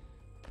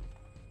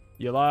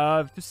 You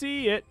love to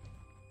see it.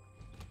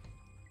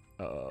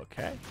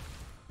 Okay.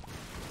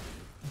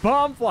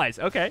 Bomb flies.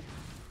 Okay.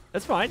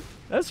 That's fine.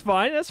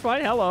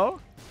 Hello.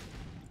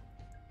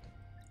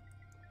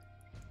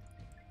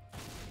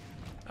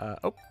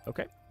 Oh,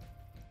 okay.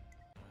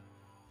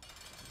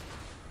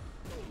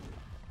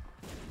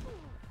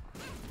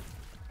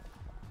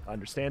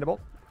 Understandable.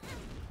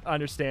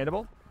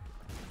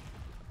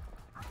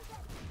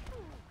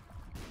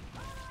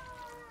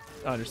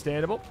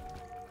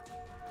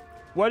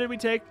 What did we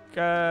take?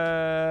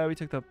 We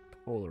took the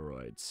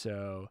Polaroid,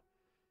 so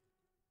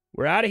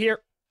we're out of here.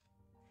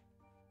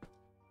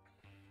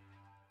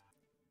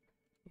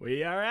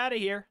 We are out of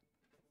here.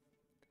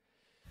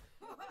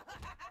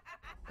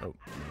 Oh,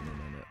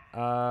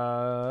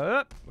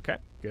 no. Okay,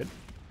 good.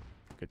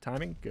 Good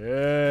timing.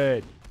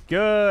 Good.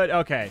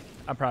 Okay,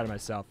 I'm proud of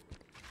myself.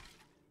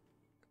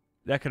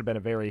 That could have been a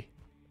very,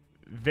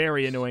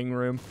 very annoying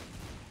room.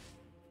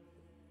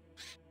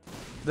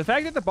 The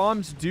fact that the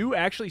bombs do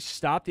actually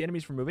stop the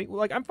enemies from moving,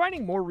 like, I'm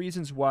finding more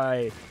reasons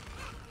why...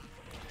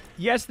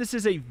 Yes, this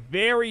is a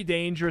very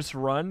dangerous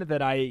run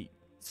that I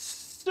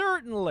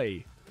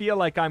certainly feel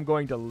like I'm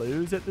going to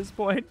lose at this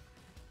point.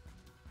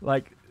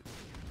 Like,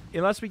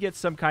 unless we get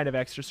some kind of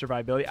extra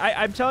survivability.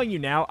 I'm telling you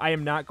now, I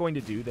am not going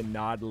to do the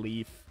Nod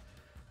Leaf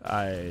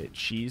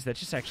cheese. That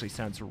just actually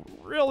sounds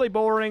really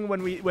boring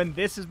when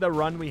this is the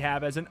run we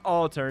have as an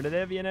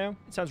alternative, you know?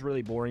 It sounds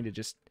really boring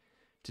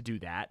to do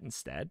that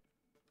instead.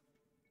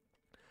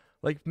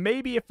 Like,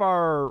 maybe if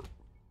our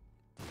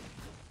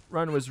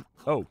run was...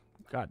 Oh,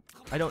 God.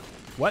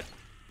 What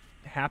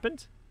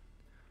happened?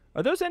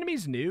 Are those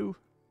enemies new?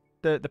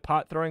 The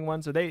pot-throwing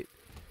ones? Are they...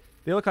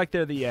 They look like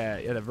they're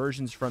the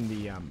versions from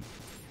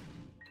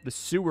the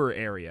sewer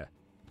area.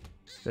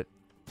 That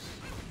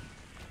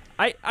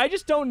I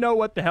just don't know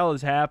what the hell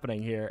is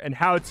happening here and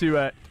how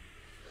to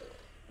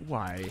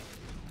why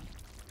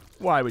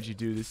would you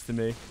do this to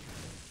me?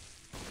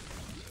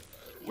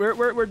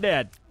 We're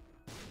dead.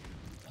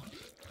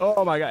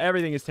 Oh my god,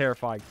 everything is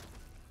terrifying.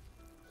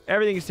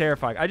 Everything is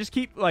terrifying. I just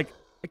keep I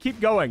keep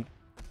going.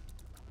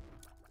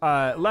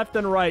 Left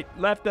and right,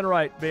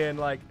 being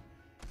like,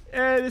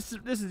 this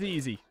is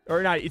easy.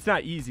 Or not, it's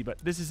not easy, but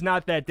this is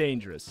not that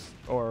dangerous.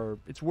 Or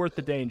it's worth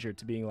the danger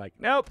to being like,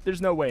 nope,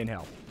 there's no way in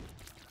hell.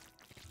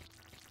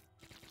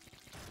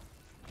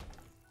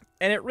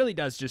 And it really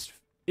does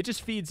it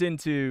just feeds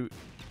into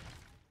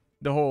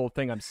the whole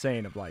thing I'm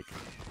saying of like,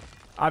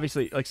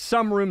 obviously, like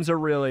some rooms are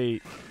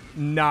really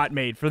not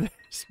made for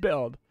this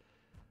build.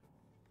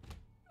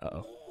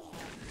 Uh-oh.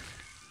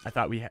 I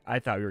thought we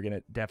were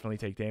gonna definitely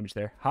take damage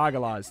there.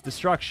 Hagalaz,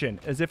 destruction,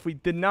 as if we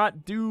did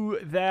not do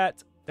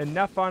that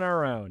enough on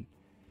our own.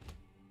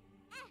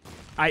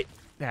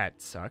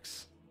 That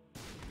sucks.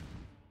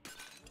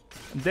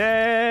 I'm dead.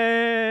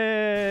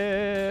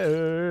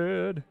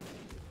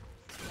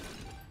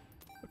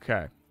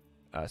 Okay.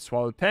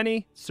 Swallowed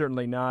penny,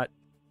 certainly not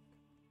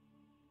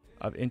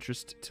of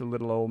interest to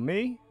little old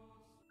me.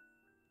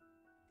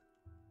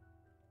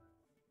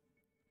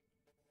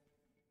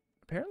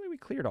 Apparently we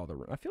cleared all the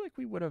room. I feel like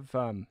we would have,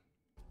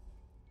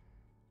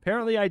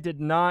 apparently I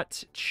did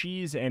not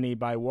cheese any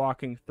by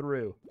walking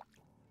through.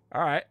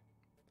 Alright.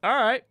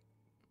 Alright.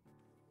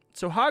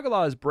 So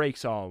Hagalaz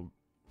breaks all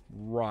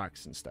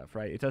rocks and stuff,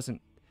 right? It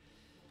doesn't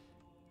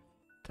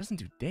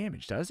do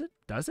damage, does it?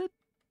 Does it?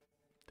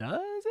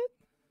 Does it?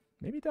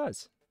 Maybe it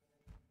does.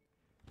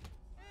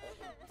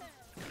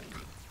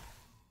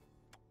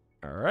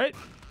 Alright.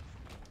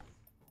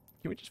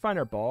 Can we just find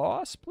our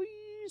boss,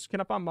 please? Can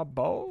I find my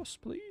boss,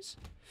 please?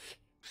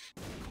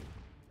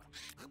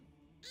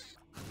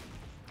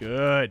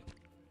 Good.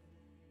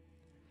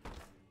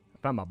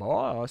 Find my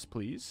boss,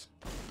 please.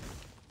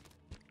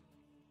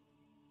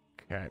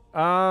 Okay.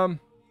 I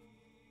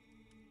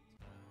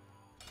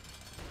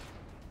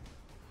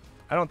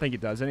don't think it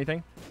does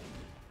anything.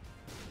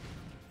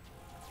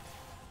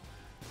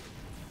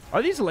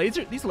 Are these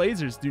lasers? These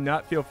lasers do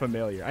not feel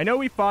familiar. I know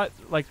we fought,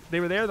 like, they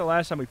were there the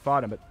last time we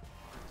fought them, but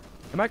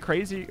am I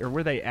crazy, or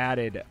were they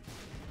added?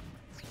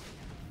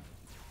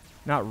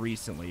 Not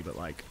recently, but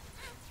like...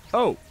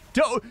 Oh!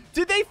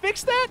 Did they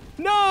fix that?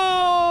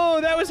 No!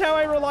 That was how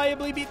I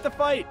reliably beat the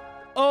fight!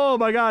 Oh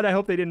my god, I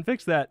hope they didn't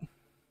fix that.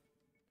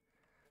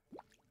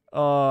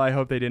 Oh, I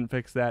hope they didn't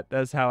fix that.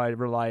 That's how I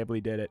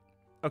reliably did it.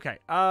 Okay,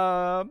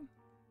 I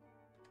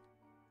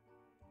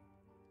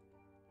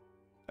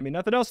mean,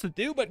 nothing else to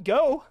do but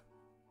go.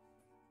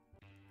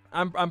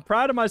 I'm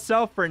proud of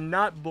myself for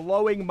not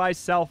blowing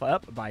myself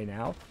up by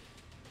now.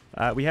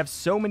 We have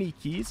so many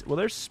keys. Well,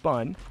 there's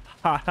Spun.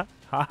 Hot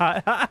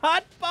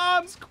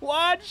bombs,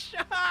 quad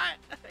shot.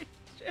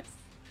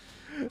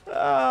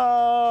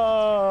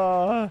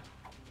 Oh.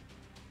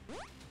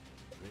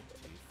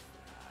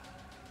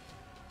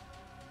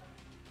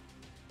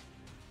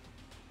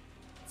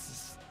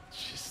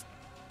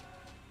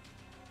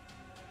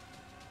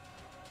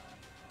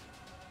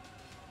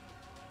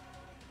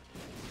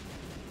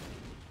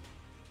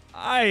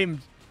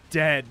 I'm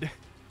dead.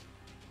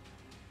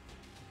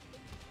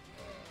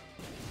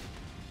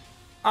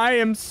 I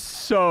am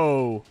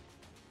so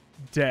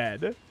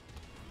dead.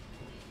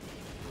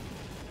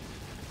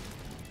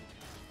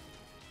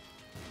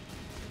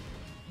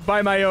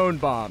 By my own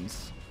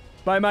bombs.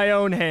 By my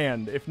own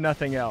hand, if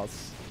nothing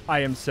else. I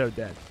am so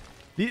dead.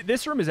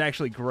 This room is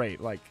actually great.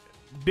 Like,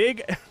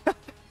 big...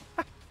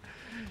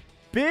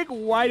 big,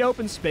 wide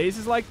open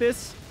spaces like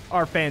this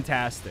are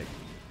fantastic.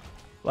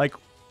 Like...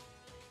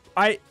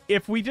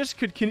 if we just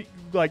could,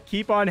 like,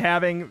 keep on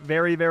having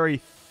very, very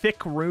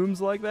thick rooms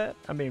like that,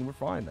 I mean, we're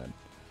fine then.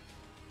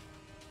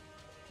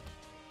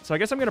 So I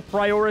guess I'm going to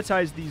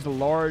prioritize these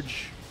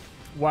large,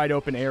 wide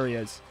open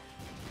areas.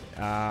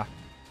 I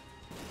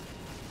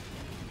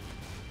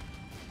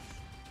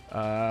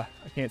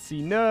can't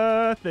see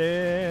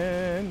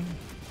nothing.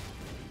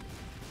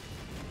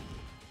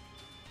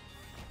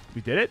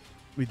 We did it.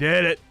 We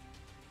did it.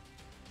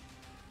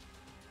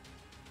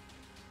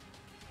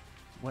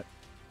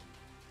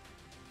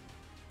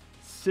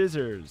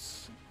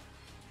 Scissors.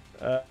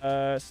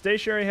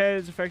 Stationary head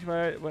is affected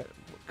by... What?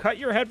 Cut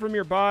your head from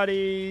your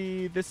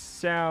body. This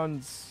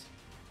sounds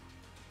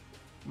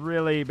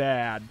really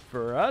bad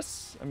for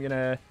us. I'm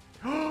gonna...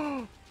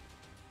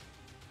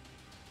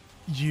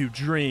 You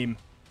dream.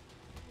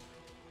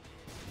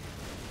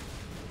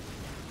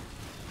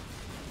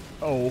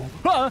 Oh.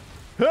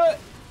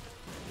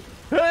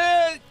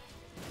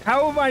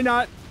 How have I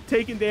not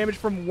taken damage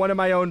from one of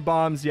my own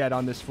bombs yet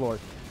on this floor?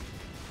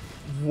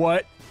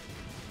 What?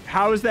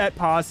 How is that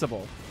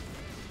possible?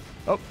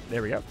 Oh,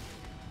 there we go.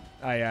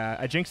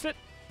 I jinxed it.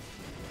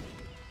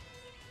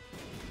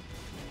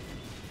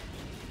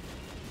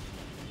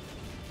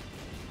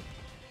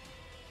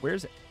 Where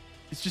is it?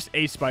 It's just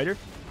a spider.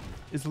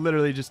 It's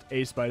literally just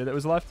a spider that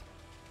was left.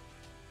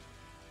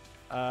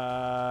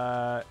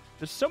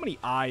 There's so many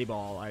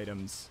eyeball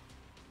items.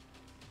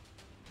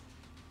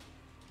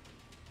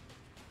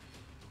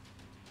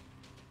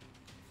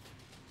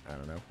 I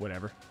don't know.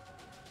 Whatever.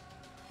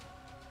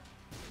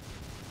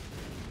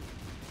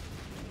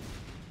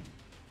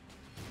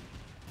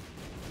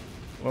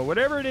 Well,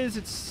 whatever it is,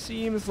 it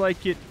seems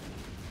like it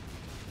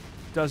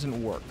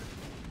doesn't work.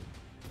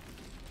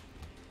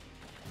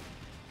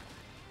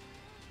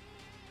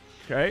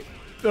 Okay.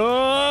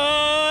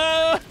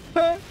 All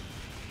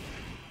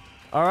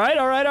right,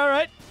 all right, all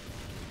right.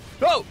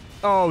 Oh!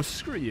 Oh,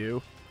 screw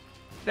you.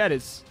 That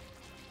is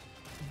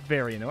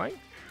very annoying.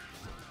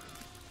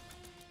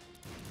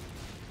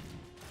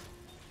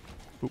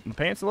 Poop my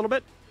pants a little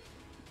bit.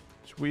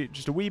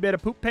 Just a wee bit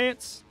of poop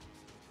pants.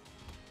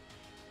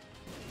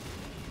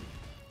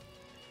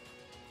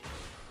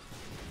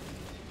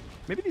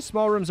 Maybe these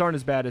small rooms aren't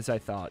as bad as I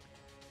thought.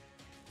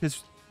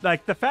 Because,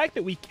 like, the fact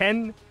that we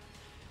can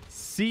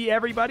see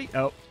everybody...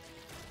 Oh.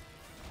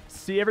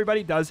 See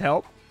everybody does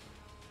help.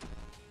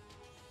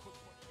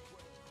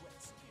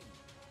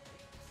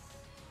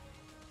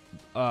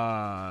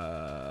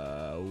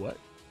 What?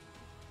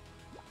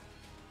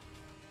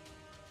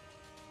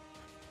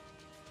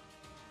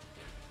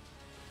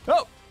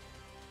 Oh!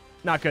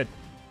 Not good.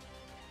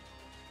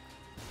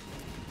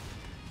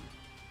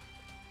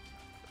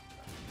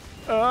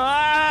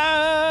 Are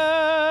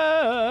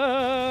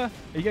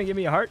you gonna give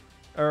me a heart?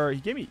 Or he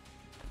gave me...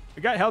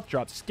 I got health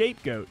drops.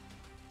 Scapegoat.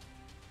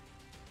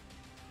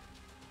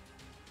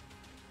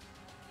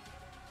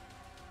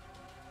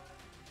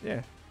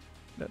 Yeah.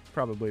 That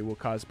probably will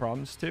cause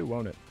problems too,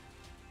 won't it?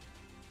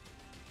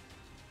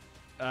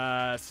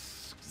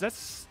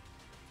 That's...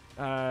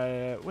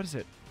 what is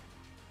it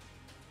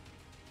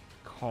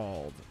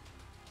called?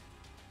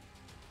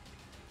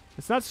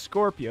 It's not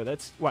Scorpio.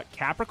 That's, what,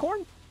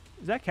 Capricorn?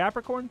 Is that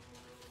Capricorn?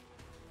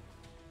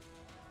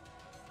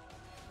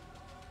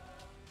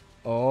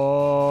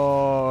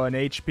 Oh, an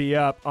HP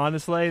up.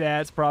 Honestly,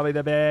 that's probably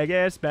the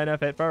biggest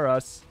benefit for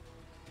us.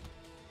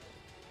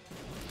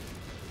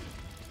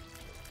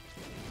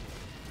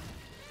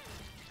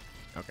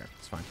 Okay,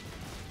 it's fine.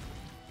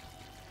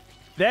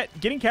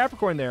 Getting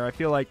Capricorn there, I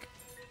feel like...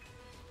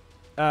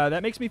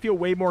 that makes me feel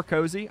way more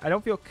cozy. I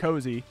don't feel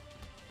cozy,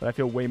 but I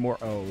feel way more...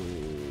 Oh.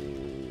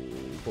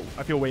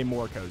 I feel way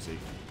more cozy.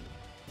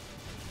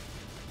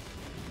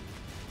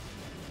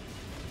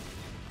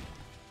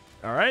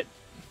 All right.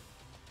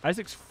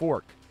 Isaac's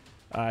Fork.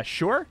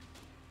 Sure.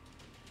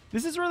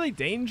 This is really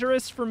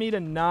dangerous for me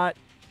to not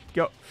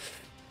go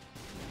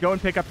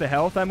and pick up the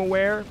health, I'm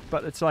aware.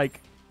 But it's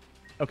like...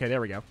 Okay, there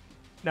we go.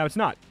 Now it's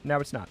not. Now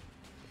it's not.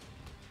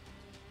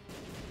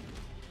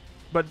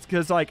 But it's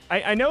because, like,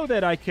 I know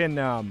that I can...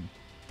 Oh,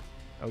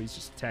 he's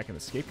just attacking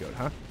the scapegoat,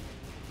 huh?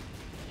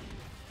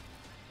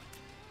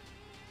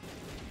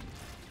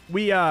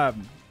 We have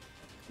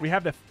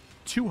the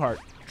 2-heart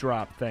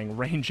drop thing,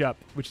 range up,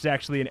 which is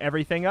actually an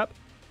everything up.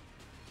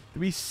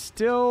 We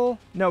still...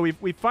 No, we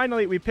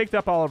picked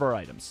up all of our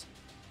items.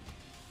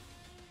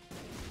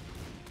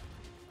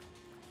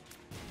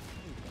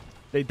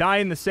 They die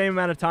in the same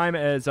amount of time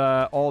as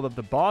all of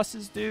the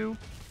bosses do.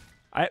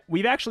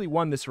 We've actually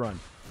won this run.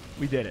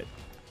 We did it.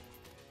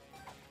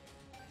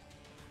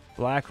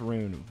 Black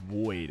Rune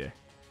Void.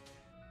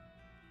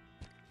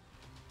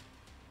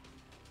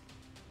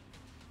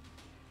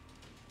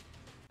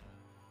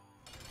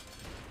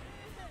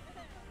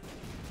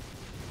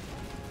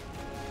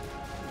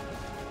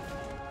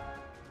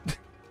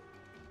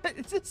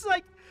 It's just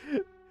like...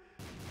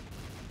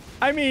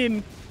 I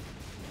mean...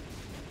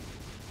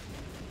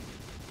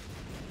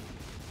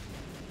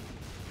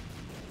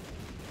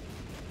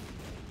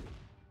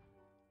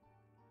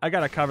 I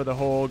gotta cover the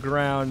whole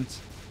ground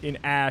in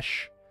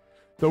ash.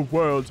 The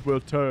world will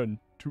turn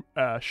to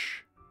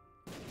ash.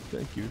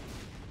 Thank you.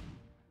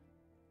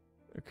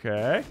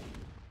 Okay.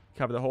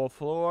 Cover the whole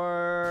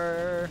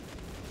floor.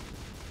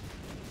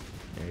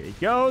 There you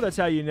go. That's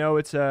how you know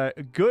it's a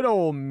good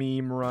old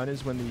meme run,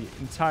 is when the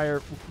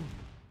entire...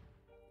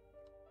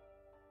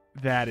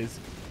 That is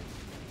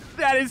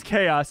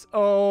chaos.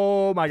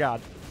 Oh my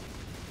god.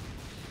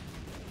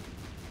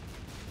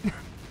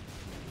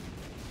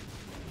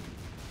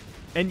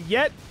 And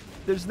yet,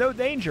 there's no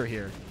danger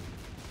here.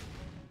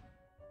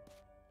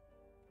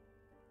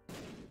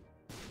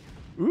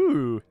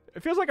 Ooh.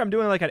 It feels like I'm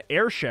doing like an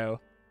air show.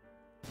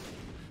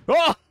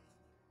 Oh!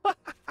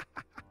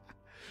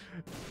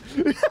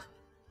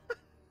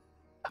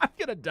 I'm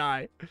gonna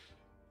die.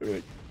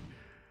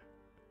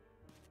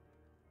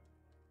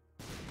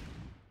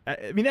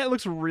 I mean, that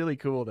looks really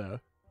cool, though.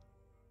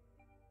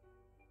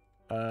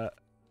 Yeah,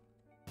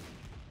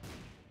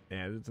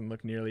 it doesn't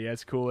look nearly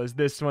as cool as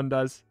this one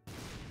does.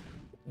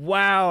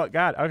 Wow.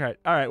 God. Okay.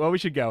 All right. Well, we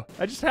should go.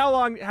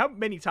 How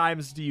many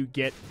times do you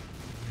get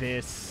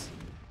this?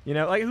 You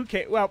know, like, who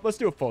cares? Well, let's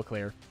do a full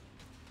clear.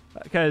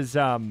 Because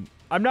I'm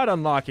not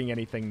unlocking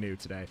anything new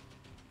today.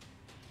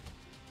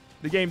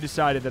 The game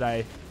decided that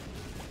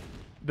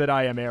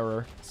I am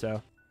error,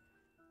 so.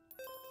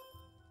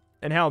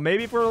 And hell,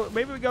 maybe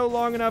maybe we go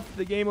long enough,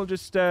 the game will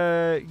just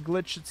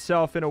glitch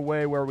itself in a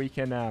way where we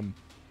can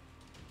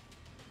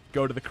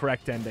go to the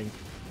correct ending.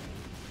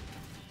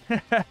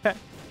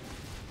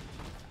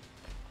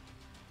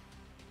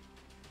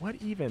 What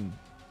even?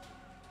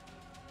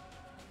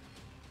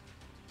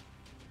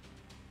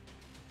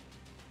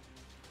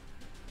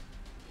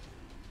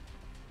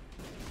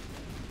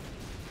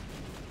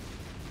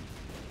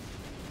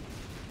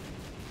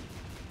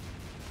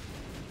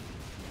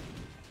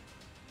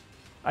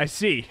 I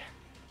see.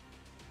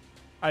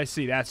 I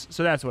see.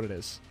 So that's what it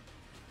is.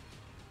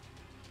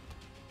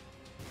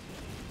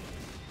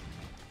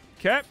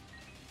 Okay.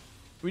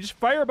 We just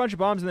fire a bunch of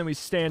bombs and then we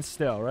stand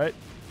still, right?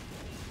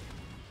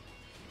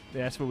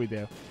 Yeah, that's what we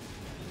do.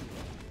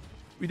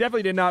 We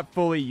definitely did not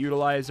fully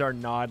utilize our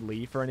Nod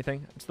Leaf or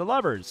anything. It's the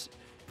levers.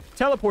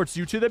 Teleports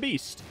you to the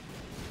beast.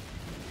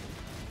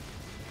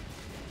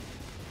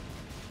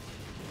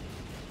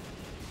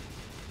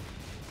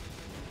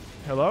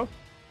 Hello?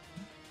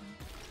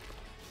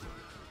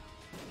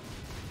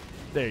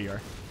 There you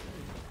are.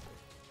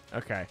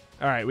 Okay.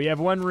 All right, we have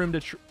one room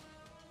to...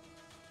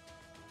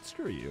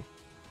 Screw you.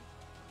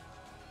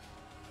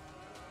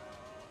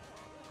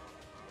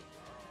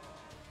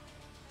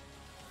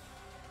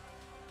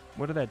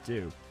 What did that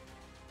do?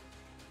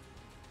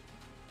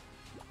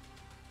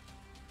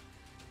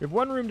 We have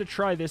one room to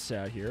try this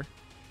out here.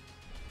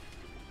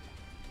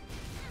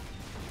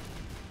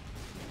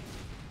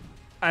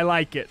 I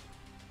like it.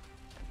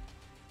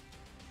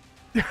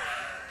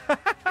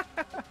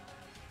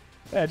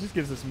 Yeah, it just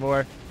gives us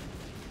more.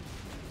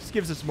 Just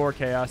gives us more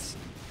chaos.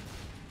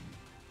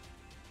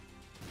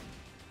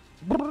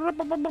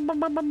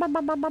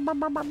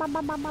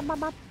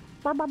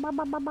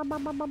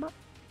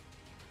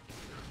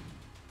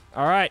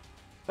 All right.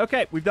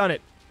 Okay, we've done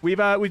it. We've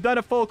done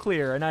a full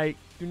clear, and I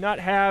do not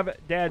have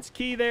Dad's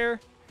key there.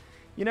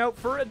 You know,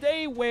 for a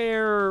day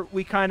where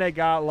we kind of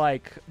got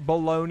like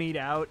baloneyed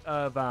out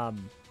of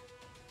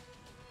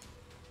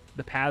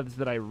the paths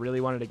that I really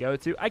wanted to go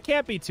to, I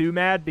can't be too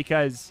mad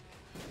because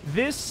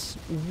this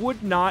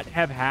would not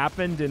have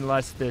happened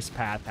unless this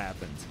path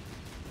happened.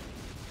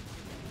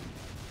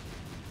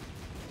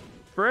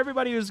 For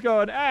everybody who's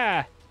going,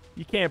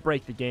 you can't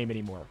break the game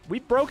anymore.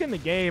 We've broken the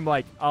game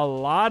like a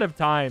lot of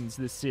times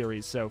this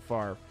series so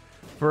far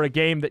for a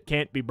game that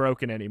can't be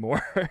broken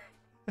anymore.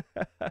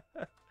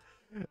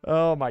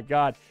 Oh my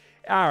God.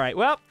 All right.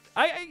 Well,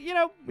 you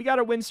know, we got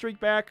our win streak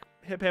back.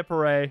 Hip hip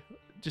hooray.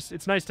 Just,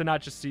 it's nice to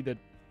not just see the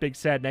big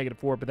sad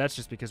 -4, but that's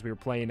just because we were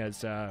playing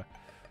as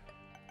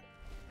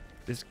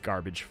this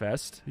garbage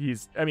fest.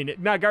 I mean,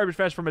 not garbage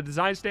fest from a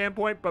design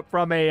standpoint, but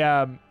from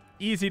a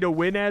easy to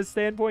win as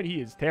standpoint,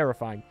 he is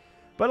terrifying.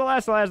 But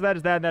alas, that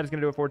is that. And that is going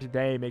to do it for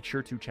today. Make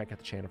sure to check out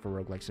the channel for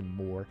roguelikes and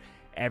more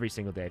every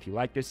single day. If you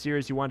like this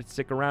series, you want to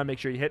stick around, make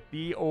sure you hit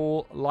the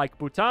old like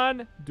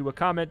button. Do a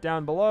comment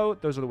down below.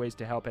 Those are the ways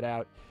to help it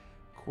out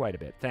quite a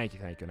bit. Thank you,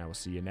 and I will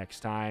see you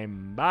next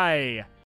time. Bye.